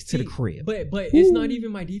 Pick 6 to the crib. But it's not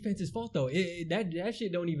even my defense's fault though. That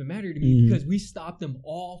shit don't even matter to me because we stopped them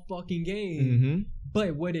all fucking game.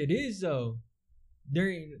 But what it is though,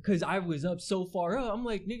 because I was up so far up, I'm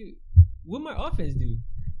like, nigga, what my offense do?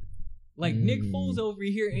 Like Nick Foles over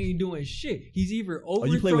here ain't doing shit. He's either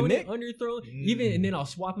overthrown it, underthrown, even, and then I'll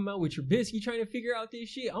swap him out with Trubisky trying to figure out this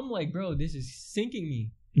shit. I'm like, bro, this is sinking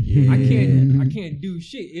me. I can't do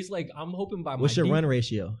shit. It's like I'm hoping by what's your run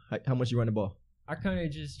ratio? How much you run the ball? I kind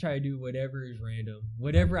of just try to do whatever is random.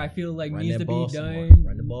 Whatever I feel like needs to be done.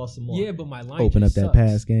 Run the ball some more. Yeah, but my line open up that sucks.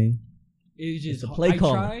 pass game. It's just the play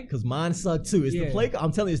calling. Because mine suck too. It's the play.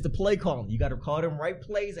 I'm telling you, it's the play calling. You got to call them right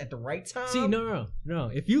plays at the right time. See, no.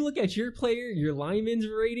 If you look at your player, your lineman's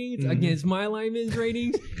ratings against my lineman's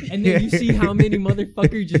ratings, and then you see how many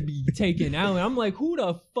motherfuckers just be taken out, and I'm like, who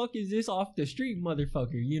the fuck is this off the street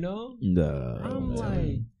motherfucker? You know? No. I'm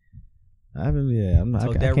like. I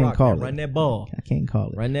can't call it. Run that ball. I can't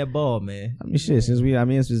call it. Run that ball, man. I mean, shit. Since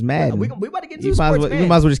it's just Madden. We about to get into sports, we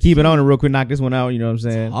might as well just keep it on and real quick, knock this one out. You know what I'm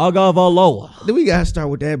saying? Agavaloa. Then we gotta start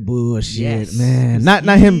with that bullshit, man. Not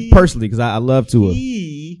him personally, because I love Tua.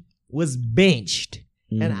 He was benched,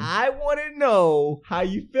 and I want to know how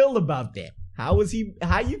you feel about that. How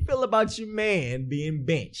you feel about your man being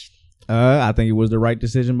benched? I think it was the right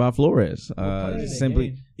decision by Flores.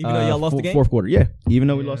 Simply, even though y'all lost the game, fourth quarter. Yeah, even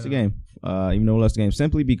though we lost the game.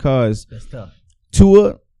 Simply because that's tough.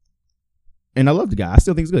 Tua, and I love the guy. I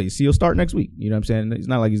still think he's good. He'll start next week. You know what I'm saying? It's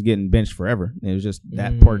not like he's getting benched forever. It was just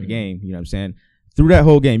that part of the game. You know what I'm saying? Through that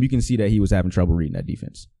whole game, you can see that he was having trouble reading that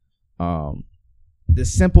defense. The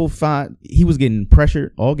simple fact, he was getting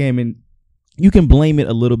pressured all game, and you can blame it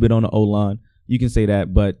a little bit on the O-line. You can say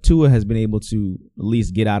that, but Tua has been able to at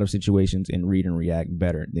least get out of situations and read and react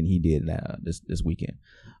better than he did this weekend.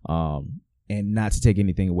 And not to take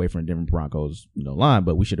anything away from the Denver Broncos, line,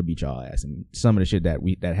 but we should have beat y'all ass. And some of the shit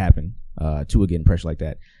that happened, Tua getting pressure like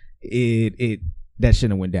that, that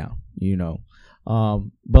shouldn't have went down,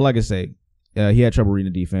 But like I say, he had trouble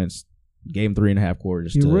reading the defense. Gave him 3.5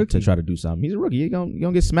 quarters to try to do something. He's a rookie. You're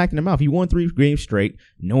gonna get smacked in the mouth. He won 3 games straight,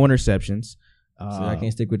 no interceptions. So I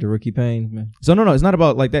can't stick with the rookie pain, man. So no, it's not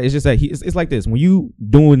about like that. It's just that it's like this. When you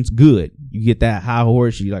doing good, you get that high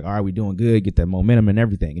horse. You're like, all right, we doing good. Get that momentum and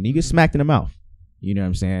everything, and you get smacked in the mouth. You know what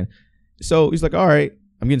I'm saying? So he's like, all right,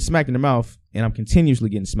 I'm getting smacked in the mouth, and I'm continuously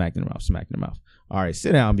getting smacked in the mouth. All right,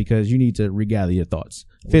 sit down because you need to regather your thoughts.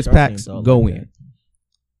 Fitzpatrick, go in.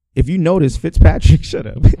 If you notice, Fitzpatrick, shut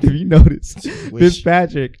up. If you notice,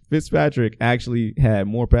 Fitzpatrick actually had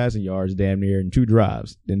more passing yards damn near in 2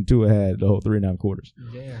 drives than Tua had the whole 3.5 quarters.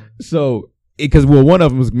 Yeah. So, because one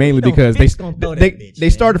of them was mainly because they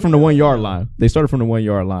started from the 1 yard line. They started from the 1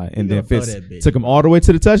 yard line, and then Fitz took them all the way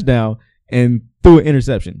to the touchdown and threw an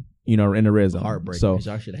interception. In the red zone. Heartbreaking. So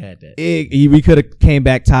y'all should have had that. We could have came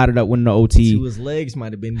back, tied it up, winning the OT. Tua's legs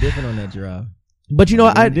might have been different on that drive. But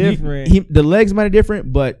the legs might have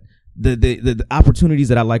different, but the opportunities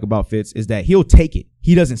that I like about Fitz is that he'll take it.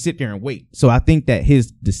 He doesn't sit there and wait. So I think that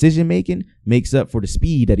his decision making makes up for the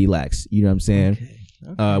speed that he lacks. You know what I'm saying?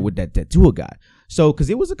 Okay. With that Tua guy. So because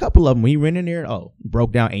it was a couple of them when he ran in there,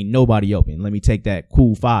 broke down, ain't nobody open. Let me take that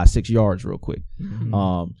cool 5-6 yards real quick.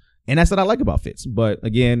 Mm-hmm. And that's what I like about Fitz. But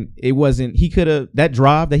again, it wasn't. He could have that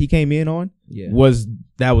drive that he came in on. Was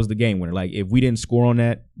the game winner. Like if we didn't score on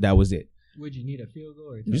that was it. Would you need a field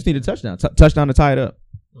goal? Or you just need a touchdown. Touchdown to tie it up.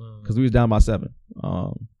 Because we was down by 7.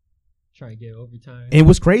 Try to get overtime. And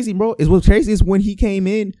what's crazy, bro, is when he came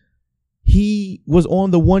in, he was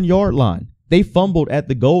on the 1 yard line. They fumbled at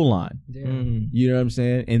the goal line. Mm-hmm. You know what I'm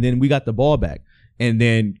saying? And then we got the ball back. And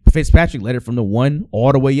then Fitzpatrick led it from the 1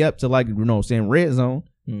 all the way up to red zone.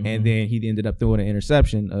 Mm-hmm. And then he ended up throwing an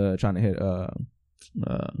interception, trying to hit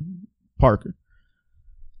Parker.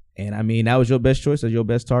 And I mean, that was your best choice. That's your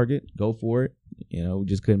best target. Go for it. We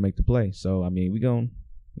just couldn't make the play. So I mean, we're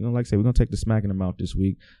gonna take the smack in the mouth this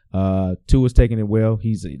week. Tua's taking it well.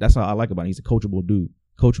 That's what I like about him. He's a coachable dude.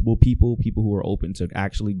 Coachable people who are open to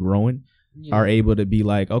actually growing are able to be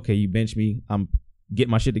like, okay, you bench me. I'm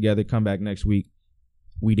getting my shit together. Come back next week.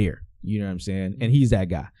 We there. You know what I'm saying? And he's that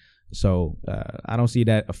guy. So I don't see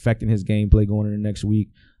that affecting his gameplay going into next week.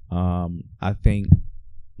 I think,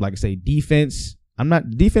 like I say, defense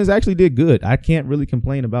actually did good. I can't really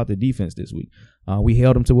complain about the defense this week. We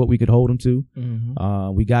held them to what we could hold them to.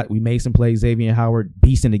 Mm-hmm. We made some plays. Xavier Howard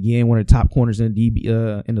beasting again, one of the top corners in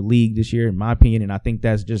the league this year, in my opinion. And I think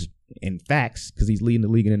that's just in facts because he's leading the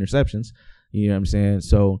league in interceptions. You know what I'm saying?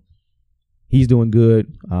 So he's doing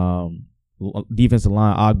good. Defensive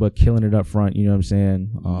line, Agba killing it up front. You know what I'm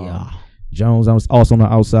saying? Jones also on the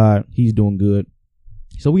outside. He's doing good.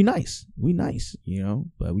 So we nice.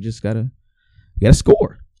 But we just gotta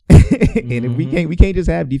score. And if we can't just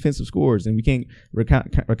have defensive scores, and we can't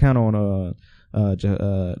recount on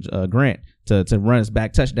Grant to run us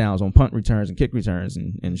back touchdowns on punt returns and kick returns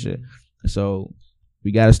and shit. So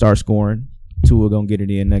we got to start scoring. Tua gonna get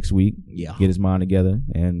it in next week. Get his mind together,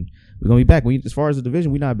 and we're gonna be back. As far as the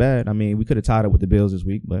division, we're not bad. I mean, we could have tied up with the Bills this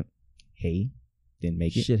week, but hey, didn't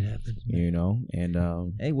make it. Shit happens, man.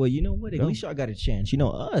 And hey, well, you know what? At least y'all got a chance.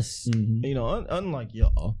 Us, unlike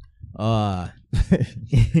y'all.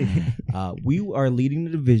 We are leading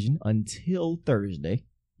the division until Thursday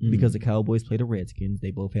because the Cowboys play the Redskins.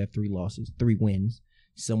 They both have 3 wins.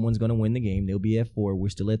 Someone's going to win the game. They'll be at 4. We're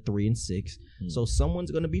still at 3 and 6. So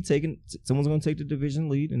someone's going to take the division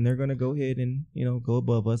lead, and they're going to go ahead and, go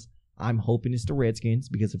above us. I'm hoping it's the Redskins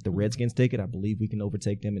because if the Redskins take it, I believe we can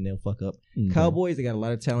overtake them and they'll fuck up. Mm-hmm. Cowboys, they got a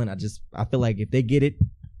lot of talent. I feel like if they get it,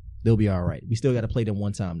 they'll be all right. We still got to play them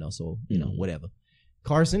one time though, so whatever.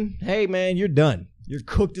 Carson, hey man, you're done. You're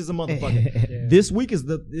cooked as a motherfucker. Yeah. This week is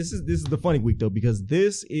the funny week though because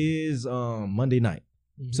this is Monday night.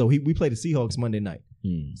 Mm-hmm. So we play the Seahawks Monday night.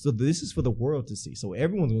 So this is for the world to see. So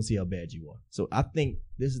everyone's gonna see how bad you are. So I think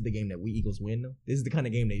this is the game that we Eagles win. Though this is the kind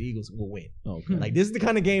of game that the Eagles will win. Okay, like this is the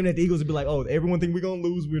kind of game that the Eagles will be like, oh, everyone think we're gonna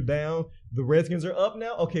lose. We're down. The Redskins are up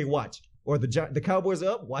now. Okay, watch. Or the Cowboys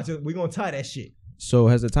are up. Watch it. We're gonna tie that shit. So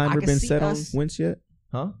has the timer been set on Wentz yet?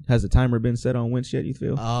 Huh? Has the timer been set on Wentz yet? You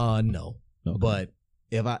feel? No. Okay. But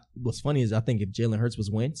what's funny is I think if Jalen Hurts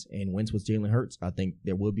was Wentz and Wentz was Jalen Hurts, I think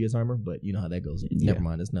there would be a timer. But you know how that goes. Yeah. Never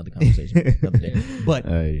mind. That's another conversation. Another day. But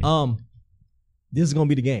this is gonna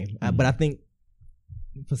be the game. But I think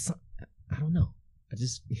for some, I don't know.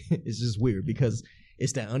 It's just weird because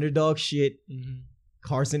it's that underdog shit.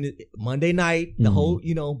 Carson Monday night, the whole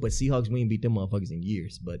but Seahawks we ain't beat them motherfuckers in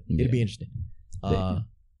years. But it'll be interesting.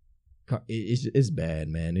 It's bad,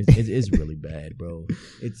 man. It's really bad, bro.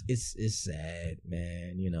 It's sad,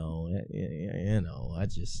 man.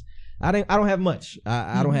 I don't have much.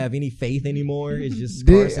 I don't have any faith anymore. It's just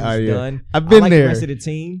Carson's done. I've been there. The rest of the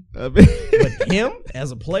team, but him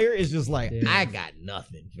as a player is just like I got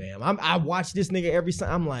nothing, fam. I watch this nigga every time.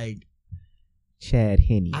 I'm like Chad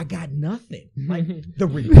Henne. I got nothing. Like the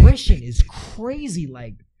regression is crazy.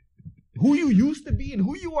 Like. Who you used to be and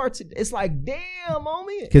who you are today. It's like, damn,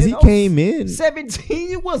 homie. Because he came in. 17,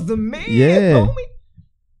 you was the man, homie.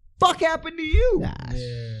 Fuck happened to you? Gosh.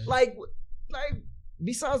 Yeah. Like,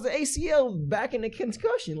 besides the ACL back in the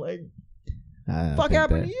concussion, like, fuck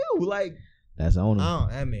happened to you? Like, that's on him. Oh,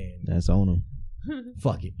 that man. That's on him.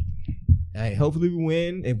 Fuck it. Hey, hopefully we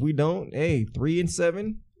win. If we don't, hey,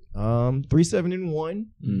 3-7. 3-7-1.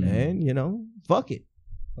 And, fuck it.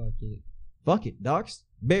 Fuck it, Docs.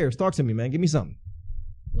 Bears, talk to me, man. Give me something.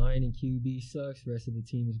 Line and QB sucks. Rest of the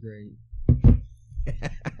team is great.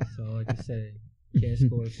 That's all I can say. Can't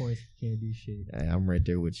score points. Can't do shit. Hey, I'm right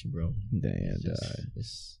there with you, bro. Damn,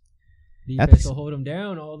 defense will hold them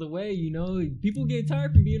down all the way. People get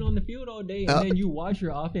tired from being on the field all day, and then you watch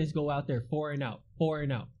your offense go out there 4 and out.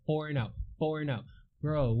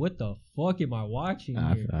 Bro, what the fuck am I watching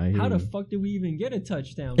here? How the fuck did we even get a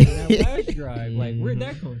touchdown on that last drive? Like, where'd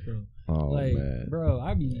that come from? Oh, man. Bro,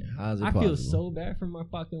 I feel so bad for my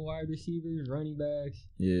fucking wide receivers, running backs.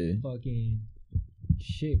 Yeah. Fucking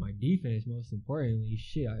shit, my defense, most importantly.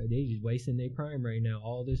 Shit, they just wasting their prime right now.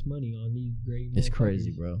 All this money on these great It's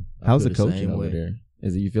crazy, bro. How's the coaching over there?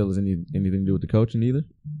 Is it you feel there's anything to do with the coaching either?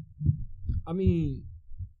 I mean,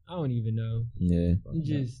 I don't even know. Yeah.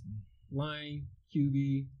 Just line,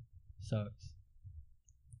 QB, sucks.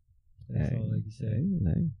 That's all I can say.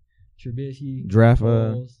 Trubisky, draft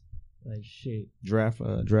like shit. Draft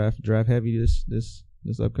heavy this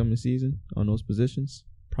upcoming season on those positions.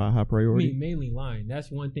 Probably high priority. I mean, mainly line. That's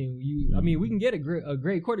one thing. We can get a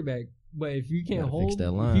great quarterback, but if you can't hold,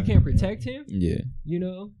 if you can't protect him,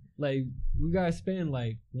 like we gotta spend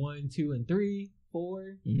like 1, 2, and 3,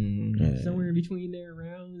 4, somewhere in between their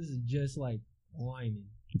rounds, just like linemen.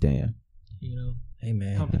 Damn. Hey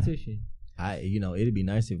man, competition. It'd be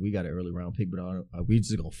nice if we got an early round pick, but we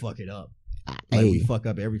just gonna fuck it up. Like we fuck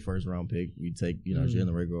up every first round pick. We take Jalen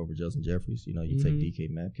Reagor over Justin Jeffries. You take DK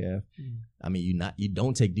Metcalf. I mean, you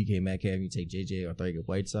don't take DK Metcalf. You take JJ or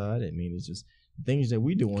Whiteside. I mean, it's just things that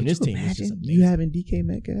we do on this team. Is just amazing. You having DK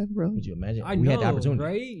Metcalf, bro? Could you imagine? We had the opportunity,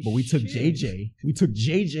 right? But we took JJ. We took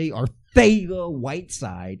JJ or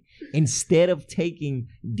Whiteside instead of taking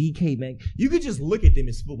DK Metcalf. You could just look at them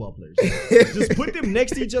as football players. Just put them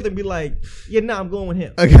next to each other and be like, I'm going with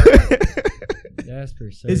him. That's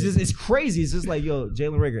for sure. It's crazy. It's just like, Jalen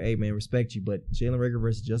Reagor, hey man, respect you, but Jalen Reagor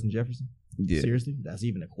versus Justin Jefferson? Yeah. Seriously? That's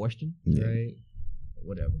even a question? Yeah. Right.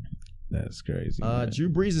 Whatever. That's crazy. Drew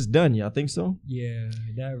Brees is done, y'all think so? Yeah.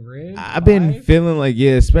 That rib. I've been feeling like,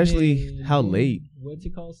 especially how late. What's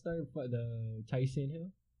it called? The Tyson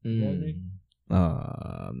Hill?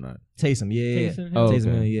 I'm not. Taysom, yeah. Taysom Hill?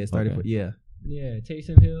 Taysom Hill, yeah. Started for, yeah. Yeah,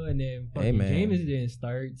 Taysom Hill, and then fucking Jameis didn't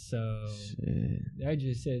start, so that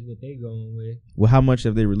just says what they going with. Well, how much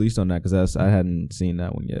have they released on that? Because I hadn't seen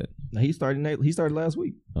that one yet. No, he started last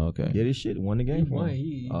week. Okay. Yeah, this shit won the game for him.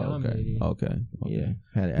 He dominated. Okay. Yeah,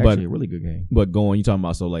 had actually a really good game. But you talking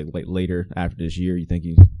about like later after this year, you think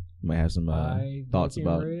you might have some thoughts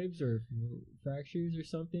about ribs or fractures or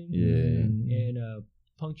something? Yeah, and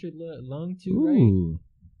punctured lung too,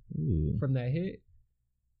 right? Ooh. From that hit.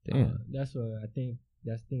 Damn, that's what I think.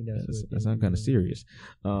 That's that sounds kind of serious.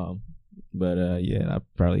 But I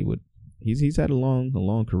probably would. He's had a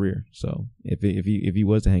long career. So if he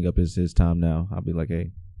was to hang up his time now, I'll be like, hey,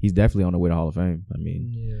 he's definitely on the way to Hall of Fame. I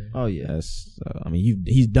mean, oh yeah. That's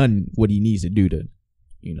he's done what he needs to do to,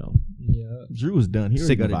 Yeah, Drew was done. He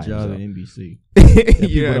already got a job at NBC.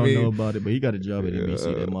 People don't know about it, but he got a job at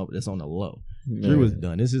NBC. That's on the low. Drew was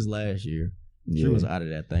done. This is his last year. She was out of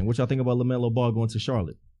that thing. What y'all think about LaMelo Ball going to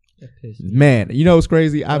Charlotte? That pissed me. Man, you know what's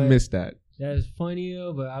crazy? I missed that. That's funny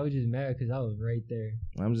though, but I was just mad because I was right there.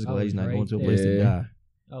 I'm just glad he's not right going to a there. place to die.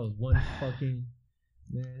 I was one fucking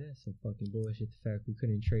man. That's some fucking bullshit. The fact we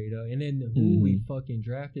couldn't trade up, and then who we fucking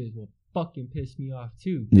drafted is what fucking pissed me off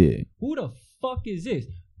too. Yeah. Who the fuck is this?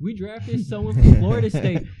 We drafted someone from Florida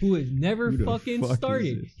State who has never fucking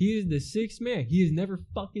started. He is the sixth man. He has never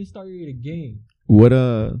fucking started a game. With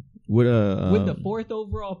with the 4th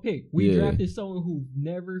overall pick, we drafted someone who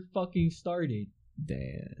never fucking started.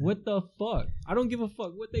 Damn. What the fuck? I don't give a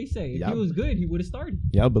fuck what they say. If he was good, he would have started.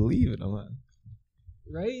 Y'all believe it a lot.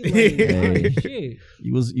 Right? Like, shit.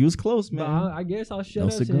 You was close, man. But I guess I'll shut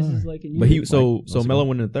up since this is like a new. But he so Melo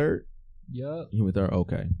went in the third. Yup. He went third.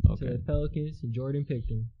 Okay. To the Pelicans, and Jordan picked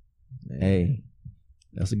him. Hey,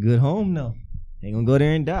 that's a good home though. Ain't gonna go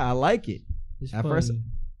there and die. I like it. It's At funny. first-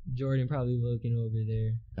 Jordan probably looking over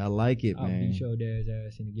there. I like it, I'll man. beat your dad's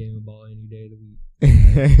ass in a game of ball any day of the week.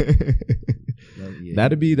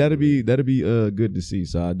 That'd be good to see.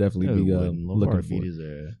 So I definitely be looking for beat it. his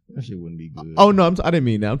ass. That shit wouldn't be good. Oh no, I didn't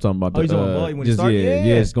mean that. I'm talking about he's on ball. He went to just start? Yeah.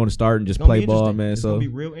 it's going to start and just It's gonna play be ball, interesting. man. It's So gonna be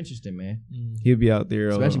real interesting, man. he'll be out there,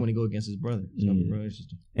 Especially when he go against his brother. It's gonna be real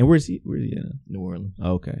interesting. And where's he? Where's he at? New Orleans.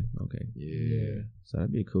 Okay. Yeah. So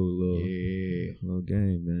that'd be a cool little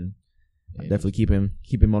game, man. Yeah. Definitely keep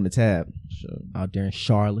him on the tab. So Out there in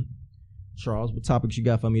Charlotte. Charles, what topics you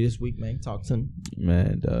got for me this week, man? Talk to me.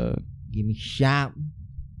 man, Give me shout.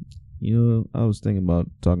 you know, I was thinking about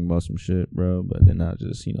talking about some shit, bro, but then I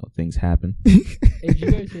just, things happen. Hey, did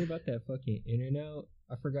you guys hear about that fucking In-N-Out?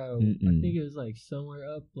 I forgot. I think it was like somewhere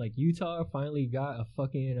up, like Utah finally got a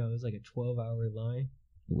fucking, it was like a 12-hour line.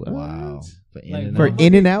 What? Wow. For Like, In-N-Out. For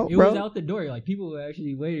In-N-Out, It bro? was out the door. Like people were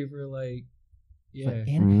actually waiting for like, yeah.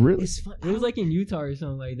 Really? It's fun. It was like in Utah or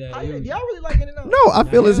something like that. Y'all It was- really like In-N-Out? No, I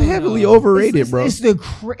feel it's Hell heavily no. overrated, bro. It's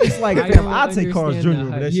like, I fam, don't I'd take Carl's Jr. understand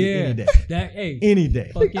over the that shit hype. any day. That hey, Any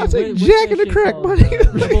day. fucking, I take what's Jack that and the shit crack, called?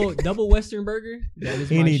 buddy. Double Western burger. That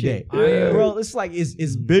is my Any shit. day. Bro, it's like,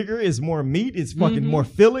 it's bigger, it's more meat, it's fucking more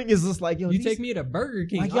filling. It's just like, yo, You these, take me to Burger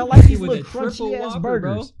King. like, I'm y'all like these with little a triple crunchy ass Whopper,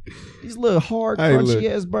 burgers. bro. These little hard, Hey, look, crunchy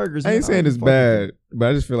ass burgers. I ain't man. saying it's fucking- bad, but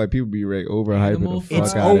I just feel like people be like overhyping Animal the fuck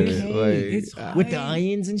It's out of okay. it. Like, It's with the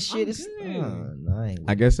onions and shit. It's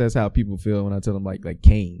I guess that's how people feel when I tell them like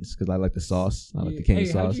Cane's, because I like the sauce. I like the Cane's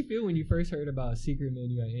Hey, sauce. how'd you feel when you first heard about a secret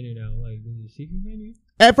menu at In-N-Out? Like, was it a secret menu?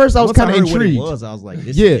 At first, I was Once kind of heard what it intrigued. was, I was like,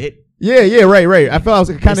 this Yeah. is it. Yeah, right. I felt I was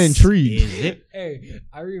kind of This intrigued. is it. Hey,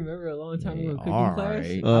 I remember a long time ago in cooking all class.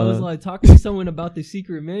 right. I was like talking to someone about the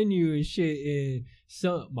secret menu and shit, and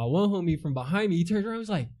my one homie from behind me, he turned around and was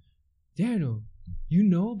like, Daniel, you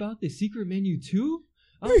know about the secret menu too?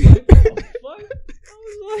 I was like, what the fuck?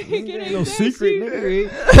 I was like, it ain't No that secret,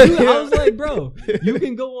 secret. nigga. Dude, I was like, bro, you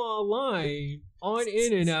can go online on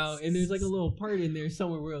In-N-Out, and there's like a little part in there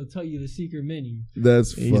somewhere where it'll tell you the secret menu.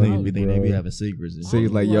 That's These funny, niggas be thinking they be bro. having secrets and See, shit.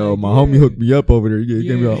 he's like, I'm yo, like, my yeah. homie hooked me up over there. Yeah,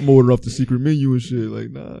 gave me Yeah. I'm ordering off the secret menu and shit.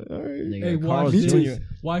 Like, nah, all right. Nigga, Hey, Carl's watch Jr. this.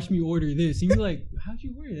 Watch me order this. And you're like, how'd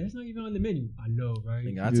you order? That's not even on the menu. I know, right?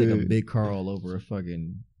 Nigga, I take a Yeah. big Carl over a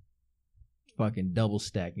fucking double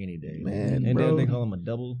stack any day. Man, and bro. then they call him a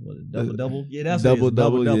double. What, a double? Yeah, that's double, what it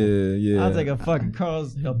is, double. Yeah. I'll take a fucking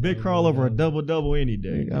a big Carl over a double any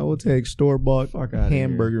day. I will take store bought Fuck outta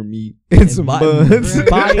hamburger meat and some buns.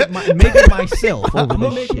 Buy it, make it myself over I'm gonna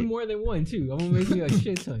this make shit. you more than one too. I'm gonna make you a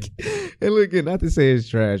shit ton. And look, not to say it's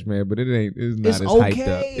trash, man, but it ain't. It's not It's as okay. hyped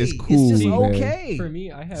up. It's cool. It's just man. okay. For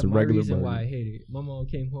me, I It's have a my regular reason why burger. I hate it. My mom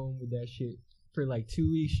came home with that shit for like 2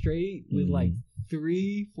 weeks straight with Mm. like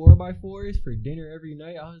 3 4x4s for dinner every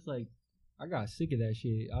night. I was like, I got sick of that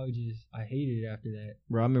shit. I hated it after that.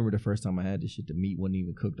 Bro, I remember the first time I had this shit, the meat wasn't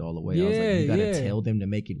even cooked all the way. I was like, you Yeah, gotta yeah. tell them to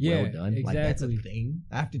make it Yeah, well done. Like, that's a exactly. thing.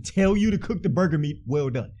 I have to tell you to cook the burger meat well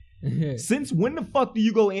done. Since when the fuck do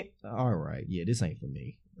you go in? All right, yeah, this ain't for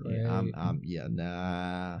me. Like, Right.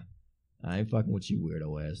 nah. I ain't fucking with you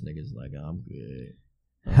weirdo ass niggas. Like, I'm good.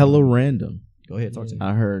 Hella random. Go ahead, talk to me.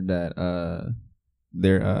 I heard that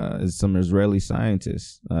there is some Israeli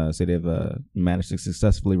scientists say they've managed to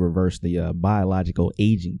successfully reverse the biological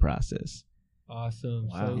aging process. Awesome.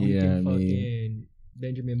 Wow. So we Yeah, can I mean- fucking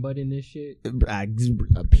Benjamin Button this shit.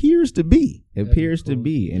 Appears to be. It That'd be appears to cool.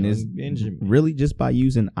 be, and Young it's Benjamin. really just by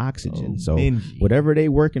using oxygen. So Benji. whatever they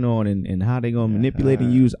working on and how they gonna manipulate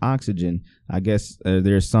and use oxygen, I guess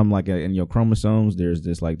there's some like in your chromosomes. There's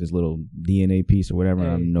this little DNA piece or whatever. Hey,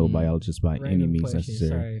 I'm no biologist by any Random means question. necessary.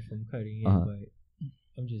 Sorry if I'm cutting in, Uh-huh. but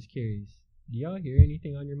I'm just curious. Do y'all hear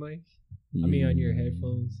anything on your mics? I mean, on your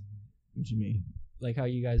headphones? What you mean? Like how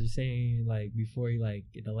you guys are saying, like before, like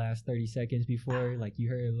the last 30 seconds before, like you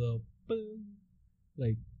heard a little boom,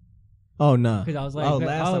 like Oh nah. Because I was like,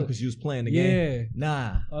 last time because you was playing the game.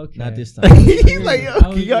 Nah. Okay. Not this time. He's like, yo,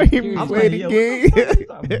 can y'all hear me I'm play like, the yo, game?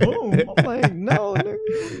 boom. I'm like, no, nigga.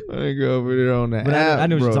 I go over there on the But app, I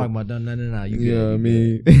know what bro. you're talking about. No. You You know what I good.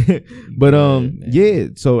 mean? But good, yeah.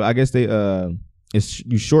 So I guess they it's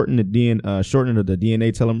you shorten the shortening of the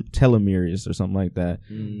DNA telomeres or something like that,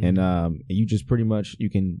 and you just pretty much you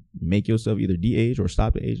can make yourself either de-age or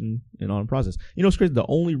stop the aging and on the process. You know, it's crazy. The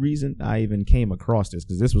only reason I even came across this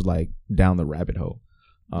because this was like down the rabbit hole.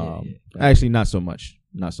 Actually, not so much.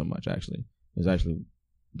 Actually, it was actually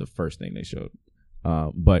the first thing they showed.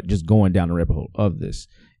 But just going down the rabbit hole of this.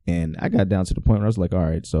 And I got down to the point where I was like, all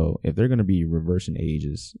right, so if they're going to be reversing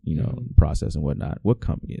ages, you know, process and whatnot, what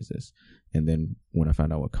company is this? And then when I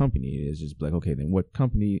found out what company it is, just like, okay, then what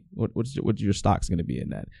company, what's your stock's going to be in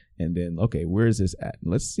that? And then, okay, where is this at?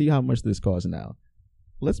 Let's see how much this costs now.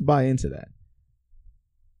 Let's buy into that.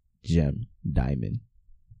 Gem, diamond.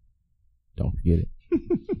 Don't forget it.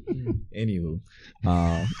 Anywho,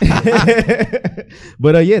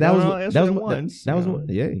 but yeah, that was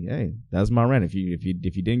my rant. If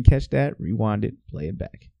you didn't catch that, rewind it, play it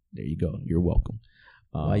back. There you go. You're welcome.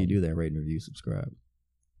 While you do that, rate and review, subscribe.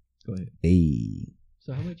 Go ahead. Hey.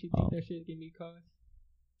 So how much you think that shit can be cost?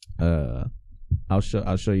 I'll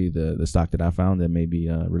show you the stock that I found that may be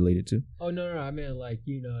related to. Oh no, I meant like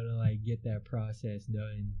to like get that process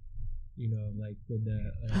done. Like with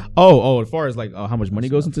the as far as like how much money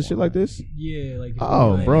goes into shit like this? Yeah, like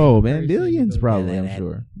bro, man, billions probably. I'm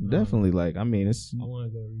sure, definitely. Like, I mean, it's. I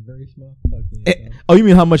want to go reverse my fucking. You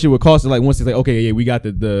mean how much it would cost? Like once it's like, okay, yeah, we got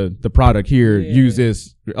the product here. Use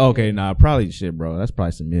this. Okay, nah, probably shit, bro. That's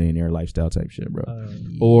probably some millionaire lifestyle type shit, bro.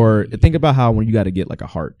 Or think about how when you got to get like a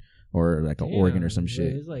heart. Or like an organ or some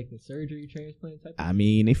shit. It's like a surgery transplant type of I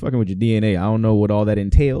mean, they fucking with your DNA. I don't know what all that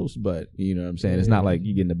entails, but you know what I'm saying? It's not like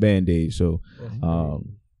you getting a Band-Aid. So,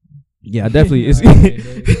 yeah, I definitely.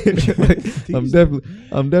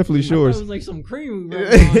 I'm definitely sure. It was like some cream. You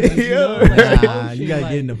gotta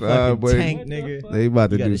get in the fucking tank, nigga. They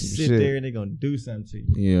about to do some shit. Sit there and they gonna do something to you.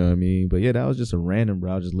 You know what I mean? But yeah, that was just a random,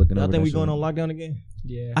 bro. I was just looking over. I think we going on lockdown again.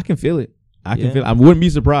 Yeah, I can feel it. I can feel. I wouldn't be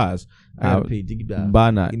surprised. By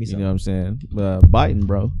not, you know what I'm saying? Biden,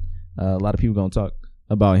 bro. A lot of people gonna talk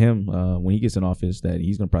about him when he gets in office that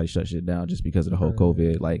he's gonna probably shut shit down just because of the whole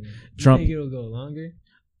COVID. Like Trump. You think it'll go longer?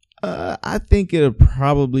 I think it'll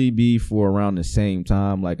probably be for around the same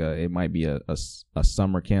time. Like it might be a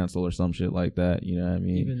summer cancel or some shit like that. You know what I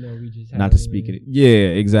mean? Even though we just not to speak it. Yeah,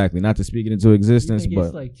 exactly. Not to speak it into existence, you think but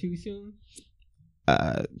it's like too soon.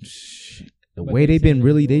 The way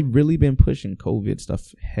they've really been pushing COVID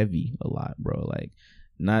stuff heavy a lot, bro. Like,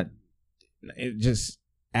 it just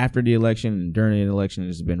after the election and during the election,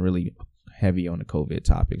 it's been really heavy on the COVID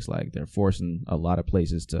topics. Like, they're forcing a lot of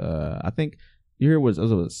places to. I think you hear what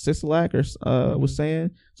Sisolak was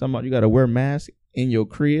saying something about you got to wear a mask in your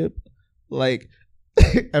crib, like.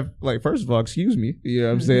 Like, first of all, excuse me, you know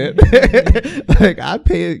what I'm saying? Like, I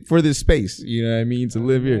pay for this space, you know what I mean, to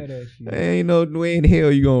live here. Ain't no way in hell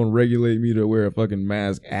you gonna regulate me to wear a fucking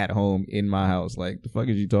mask at home in my house. Like, the fuck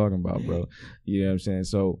is you talking about, bro? You know what I'm saying?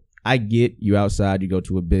 So I get you outside, you go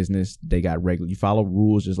to a business, they got you follow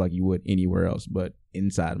rules just like you would anywhere else. But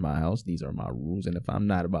inside my house, these are my rules. And if I'm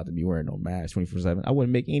not about to be wearing no mask 24/7, I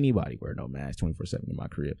wouldn't make anybody wear no mask 24/7 in my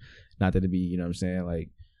crib. Not that it be, you know what I'm saying, like.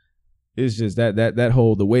 It's just that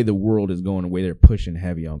whole the way the world is going, the way they're pushing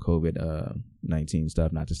heavy on COVID-19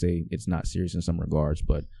 stuff. Not to say it's not serious in some regards,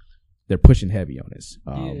 but they're pushing heavy on this.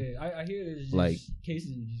 I hear there's just like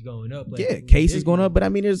cases just going up. Like, cases going up, but I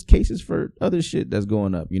mean, there's cases for other shit that's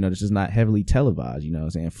going up. You know, this is not heavily televised. You know,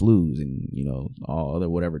 what I'm saying flus and all other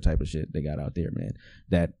whatever type of shit they got out there, man,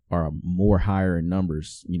 that are more higher in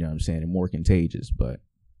numbers. You know, what I'm saying, and more contagious. But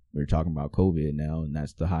we're talking about COVID now, and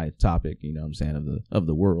that's the high topic. You know, what I'm saying of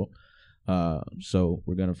the world. So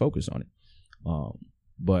we're gonna focus on it.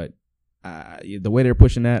 But the way they're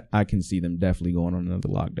pushing that, I can see them definitely going on another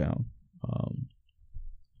lockdown.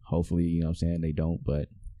 Hopefully, you know what I'm saying, they don't, but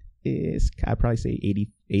I'd probably say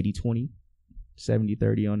 80-20,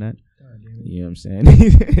 70-30 on that. You know what I'm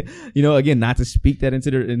saying? Again, not to speak that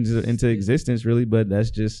into existence really, but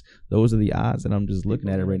that's just those are the odds, and I'm just looking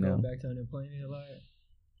at it right now. Back to unemployment a lot.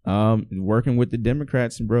 Working with the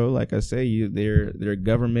Democrats, bro. Like I say, they're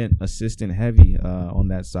government assistant heavy on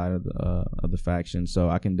that side of the faction. So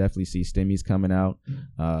I can definitely see stimmies coming out,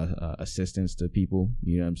 assistance to people.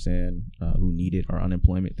 You know what I'm saying? Who need it or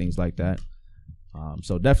unemployment, things like that.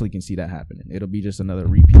 So definitely can see that happening. It'll be just another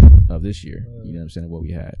repeat of this year. You know what I'm saying? What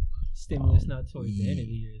we had. Stimulus not towards the end of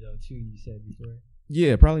the year though, too. You said before.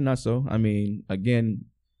 Yeah, probably not so. I mean, again,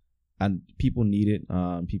 people need it.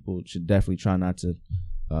 People should definitely try not to.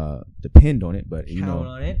 depend on it, but you Count know,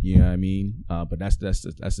 on it. you know what I mean. But that's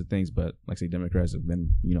the things. But like I say, Democrats have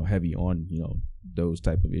been heavy on those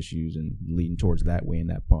type of issues and leading towards that way in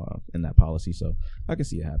that policy. So I can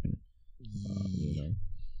see it happening.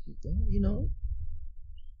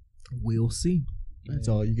 We'll see. That's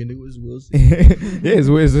all you can do is we'll see. Yeah,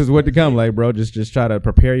 it's what to come, like, bro. Just try to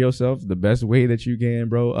prepare yourself the best way that you can,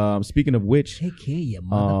 bro. Speaking of which, Take care of your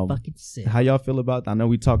motherfucking self. how y'all feel about? I know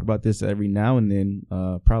we talk about this every now and then,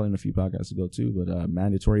 probably in a few podcasts ago too. But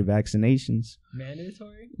mandatory vaccinations.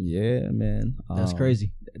 Mandatory? Yeah, man. That's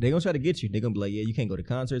crazy. They're gonna try to get you. They're gonna be like, yeah, you can't go to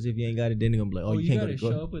concerts if you ain't got it. Then they're gonna be like, oh, you can't gotta go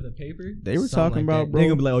to show up with a paper. They were something talking like about, that. bro. They're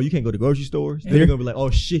gonna be like, oh, you can't go to grocery stores. Then they're gonna be like,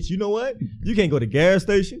 oh shit, you know what? You can't go to gas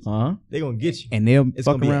stations. They're gonna get you. And they'll It's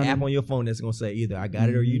fuck gonna be around. an app on your phone that's gonna say either I got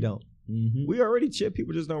it or you don't. Mm-hmm. We already chip.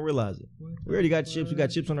 People just don't realize it. We already got chips. We got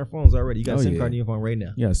chips on our phones already. You got a SIM card in your phone right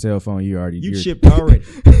now. Yeah, cell phone. You chipped already.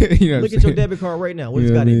 Look at your debit card right now. What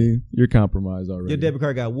it's got in it? You're compromised already. Your debit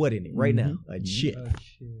card got what in it right now? A chip. Oh,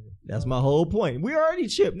 shit. That's my whole point. We already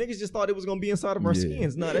chipped. Niggas just thought it was gonna be inside of our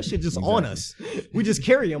skins. No, that shit just on us. We just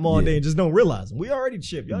carry them all day and just don't realize them. We already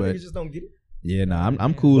chipped. Y'all niggas just don't get it. Yeah,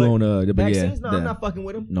 I'm cool But on the vaccines. No, I'm not fucking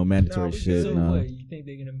with them. no mandatory shit. So No. what? You think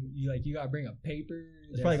they're gonna you gotta bring a paper?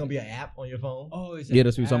 It's probably gonna be an app on your phone. Oh, it's Yeah,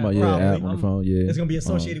 that's what we're talking about. Yeah, Probably. app on the phone. Yeah, It's gonna be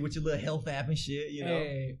associated with your little health app and shit. You know.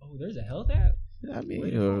 Hey, there's a health app. I mean,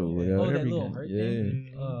 Whatever. Oh, that every little day. heart Yeah,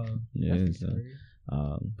 thing. yeah. That's So, scary.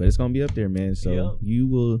 but it's gonna be up there, man. So Yeah. you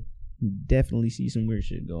will definitely see some weird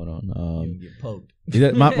shit going on. You gonna get poked.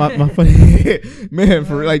 My funny man,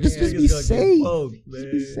 for like just be Niggas gonna get safe. poked,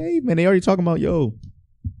 Just be man. safe, man. They already talking about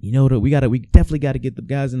we definitely gotta get the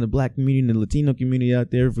guys in the black community and the Latino community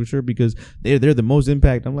out there for sure because they're the most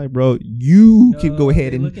impact. I'm like, bro, you can go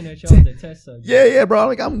ahead and looking at y'all as a test subject. yeah, bro.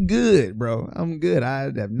 Like, I'm good, bro. I'm good.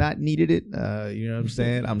 I have not needed it. You know what I'm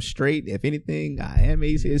saying? I'm straight. If anything, I am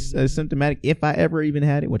asymptomatic. If I ever even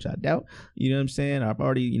had it, which I doubt. You know what I'm saying? I've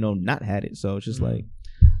already, not had it. So it's just like,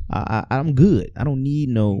 I'm good. I don't need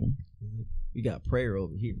no. We got prayer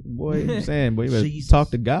over here. Boy, I'm saying, boy, you better Jesus. talk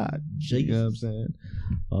to God. Jesus. You know what I'm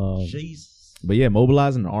saying? Jesus. But yeah,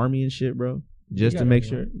 mobilizing the army and shit, bro. Just to gotta make do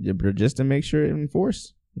sure, just to make sure it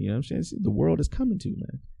enforced. You know what I'm saying? See, the world is coming to,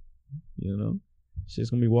 man. You know? Shit's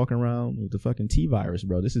gonna be walking around with the fucking T virus,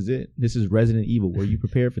 bro. This is it. This is Resident Evil. Were you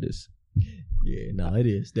prepared for this? Yeah, no, it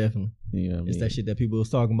is definitely. You know what I It's mean? that shit that people was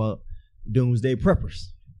talking about. Doomsday preppers.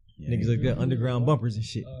 Yeah. Niggas like got underground bumpers and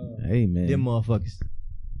shit. Hey, man. Them motherfuckers.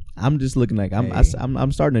 I'm just looking like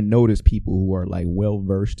I'm starting to notice people who are like well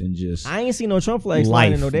versed in just. I ain't seen no Trump flags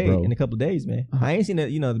flying Life, in bro. a couple of days, man. I ain't seen that,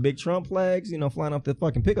 the big Trump flags, flying off the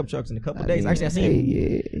fucking pickup trucks in a couple of days. Actually, I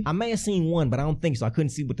seen. I may have seen one, but I don't think so. I couldn't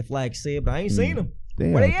see what the flag said, but I ain't seen them.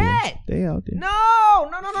 Where they at? They out there. No.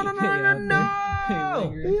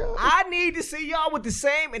 I need to see y'all with the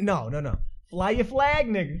same. No. Fly your flag,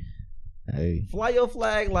 nigga. Hey. Fly your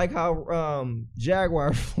flag like how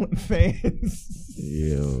Jaguar fans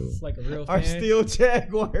It's like a real fan. are still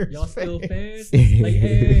Jaguars. Y'all still fans. fans? Like,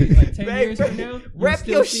 hey, like 10 Hey, years from now, you rep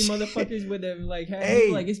still your see shit. motherfuckers with them like,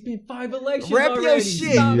 Hey. like it's been 5 elections Rep already. your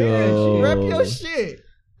shit. Stop that Yo. shit. Rep your shit.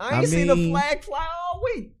 I ain't seen a mean, flag fly all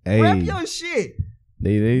week. hey. Rep your shit.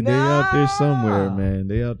 They out there somewhere, Nah. man.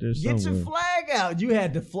 They out there somewhere. Get your flag out. You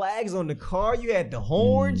had the flags on the car. You had the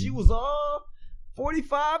horns. You was all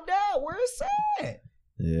 45 down. Where it's at?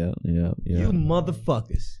 Yeah. You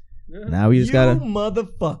motherfuckers. Now we just You gotta.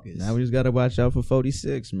 motherfuckers. Now we just gotta watch out for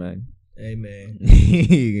 46, man. Hey, man.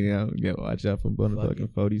 You gotta watch out for Fuck fucking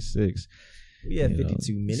it. 46. We had You know,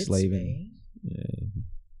 52 minutes, slaving. man. Yeah.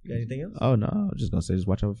 You got anything else? Oh no, I was just gonna say, just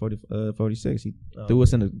watch out for 46. He Oh, threw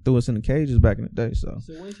us in the cages back in the day. So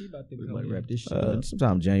So when's he about to we come might in? wrap this shit up.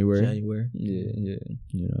 sometime January. January. Yeah.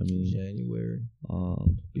 You know what I mean? January.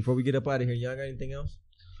 Um. Before we get up out of here, y'all got anything else?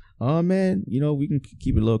 Oh man, we can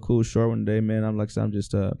keep it a little cool, short one day, man. I'm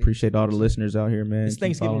just appreciate all the listeners out here, man. It's Keep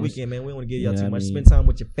Thanksgiving following us. weekend, man. We don't want to give y'all Yeah, too I much. mean- Spend time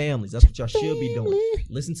with your families. That's what y'all should be doing.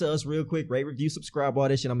 Listen to us real quick. Rate, review, subscribe, all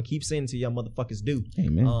that shit. I'm gonna keep saying it to y'all motherfuckers do.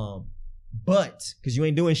 Amen. But because you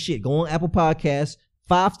ain't doing shit, go on Apple Podcasts,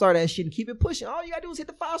 5-star that shit, and keep it pushing. All you gotta do is hit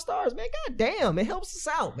the 5 stars, man. God damn, it helps us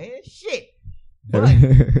out, man. Shit. But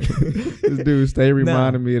This dude stay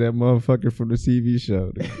reminding me of that motherfucker from the TV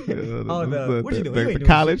show. what you doing? You ain't The doing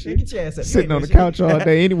college, shit. Get your ass up. You sitting ain't on the doing couch shit. all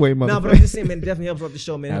day anyway, motherfucker. No, but I'm just saying, man, it definitely helps out the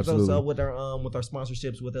show, man. It helps us Absolutely. out with our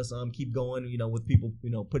sponsorships, with us keep going, with people,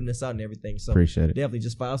 putting us out and everything. So Appreciate it. definitely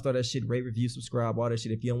just 5-star that shit, rate, review, subscribe, all that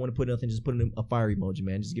shit. If you don't want to put nothing, just put in a fire emoji,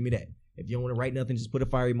 man. Just give me that. If you don't want to write nothing, just put a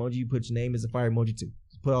fire emoji. You put your name as a fire emoji too.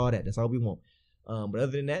 Just put all that. That's all we want. But other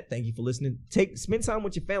than that, thank you for listening. Spend time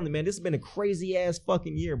with your family, man. This has been a crazy ass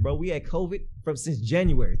fucking year, bro. We had COVID since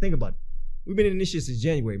January. Think about it. we've been in this shit since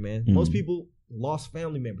January, man. Most people lost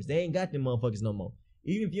family members. They ain't got them motherfuckers no more.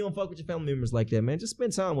 Even if you don't fuck with your family members like that, man, just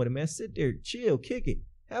spend time with them, man. Sit there, chill, kick it.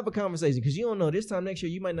 Have a conversation, because you don't know, this time next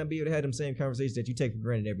year, you might not be able to have them same conversations that you take for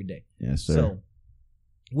granted every day. Yes, sir. So,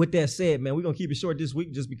 with that said, man, we're going to keep it short this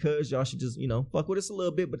week just because y'all should just, fuck with us a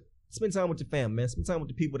little bit, but spend time with your family, man. Spend time with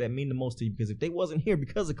the people that mean the most to you, because if they wasn't here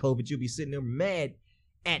because of COVID, you'll be sitting there mad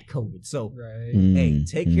at COVID. So, hey,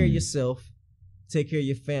 take care of yourself. Take care of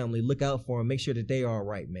your family. Look out for them. Make sure that they are all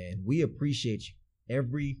right, man. We appreciate you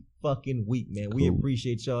every fucking week, man. We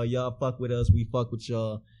appreciate y'all. Y'all fuck with us. We fuck with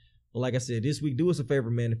y'all. But like I said, this week, do us a favor,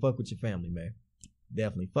 man, and fuck with your family, man.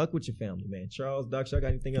 Definitely. Fuck with your family, man. Charles, Doc, y'all got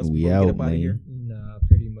anything else before we get up out of here? Nah,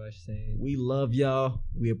 pretty much same. We love y'all.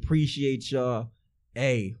 We appreciate y'all.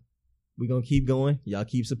 Hey, we gonna keep going. Y'all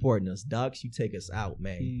keep supporting us. Docs, you take us out,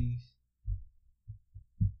 man. Peace.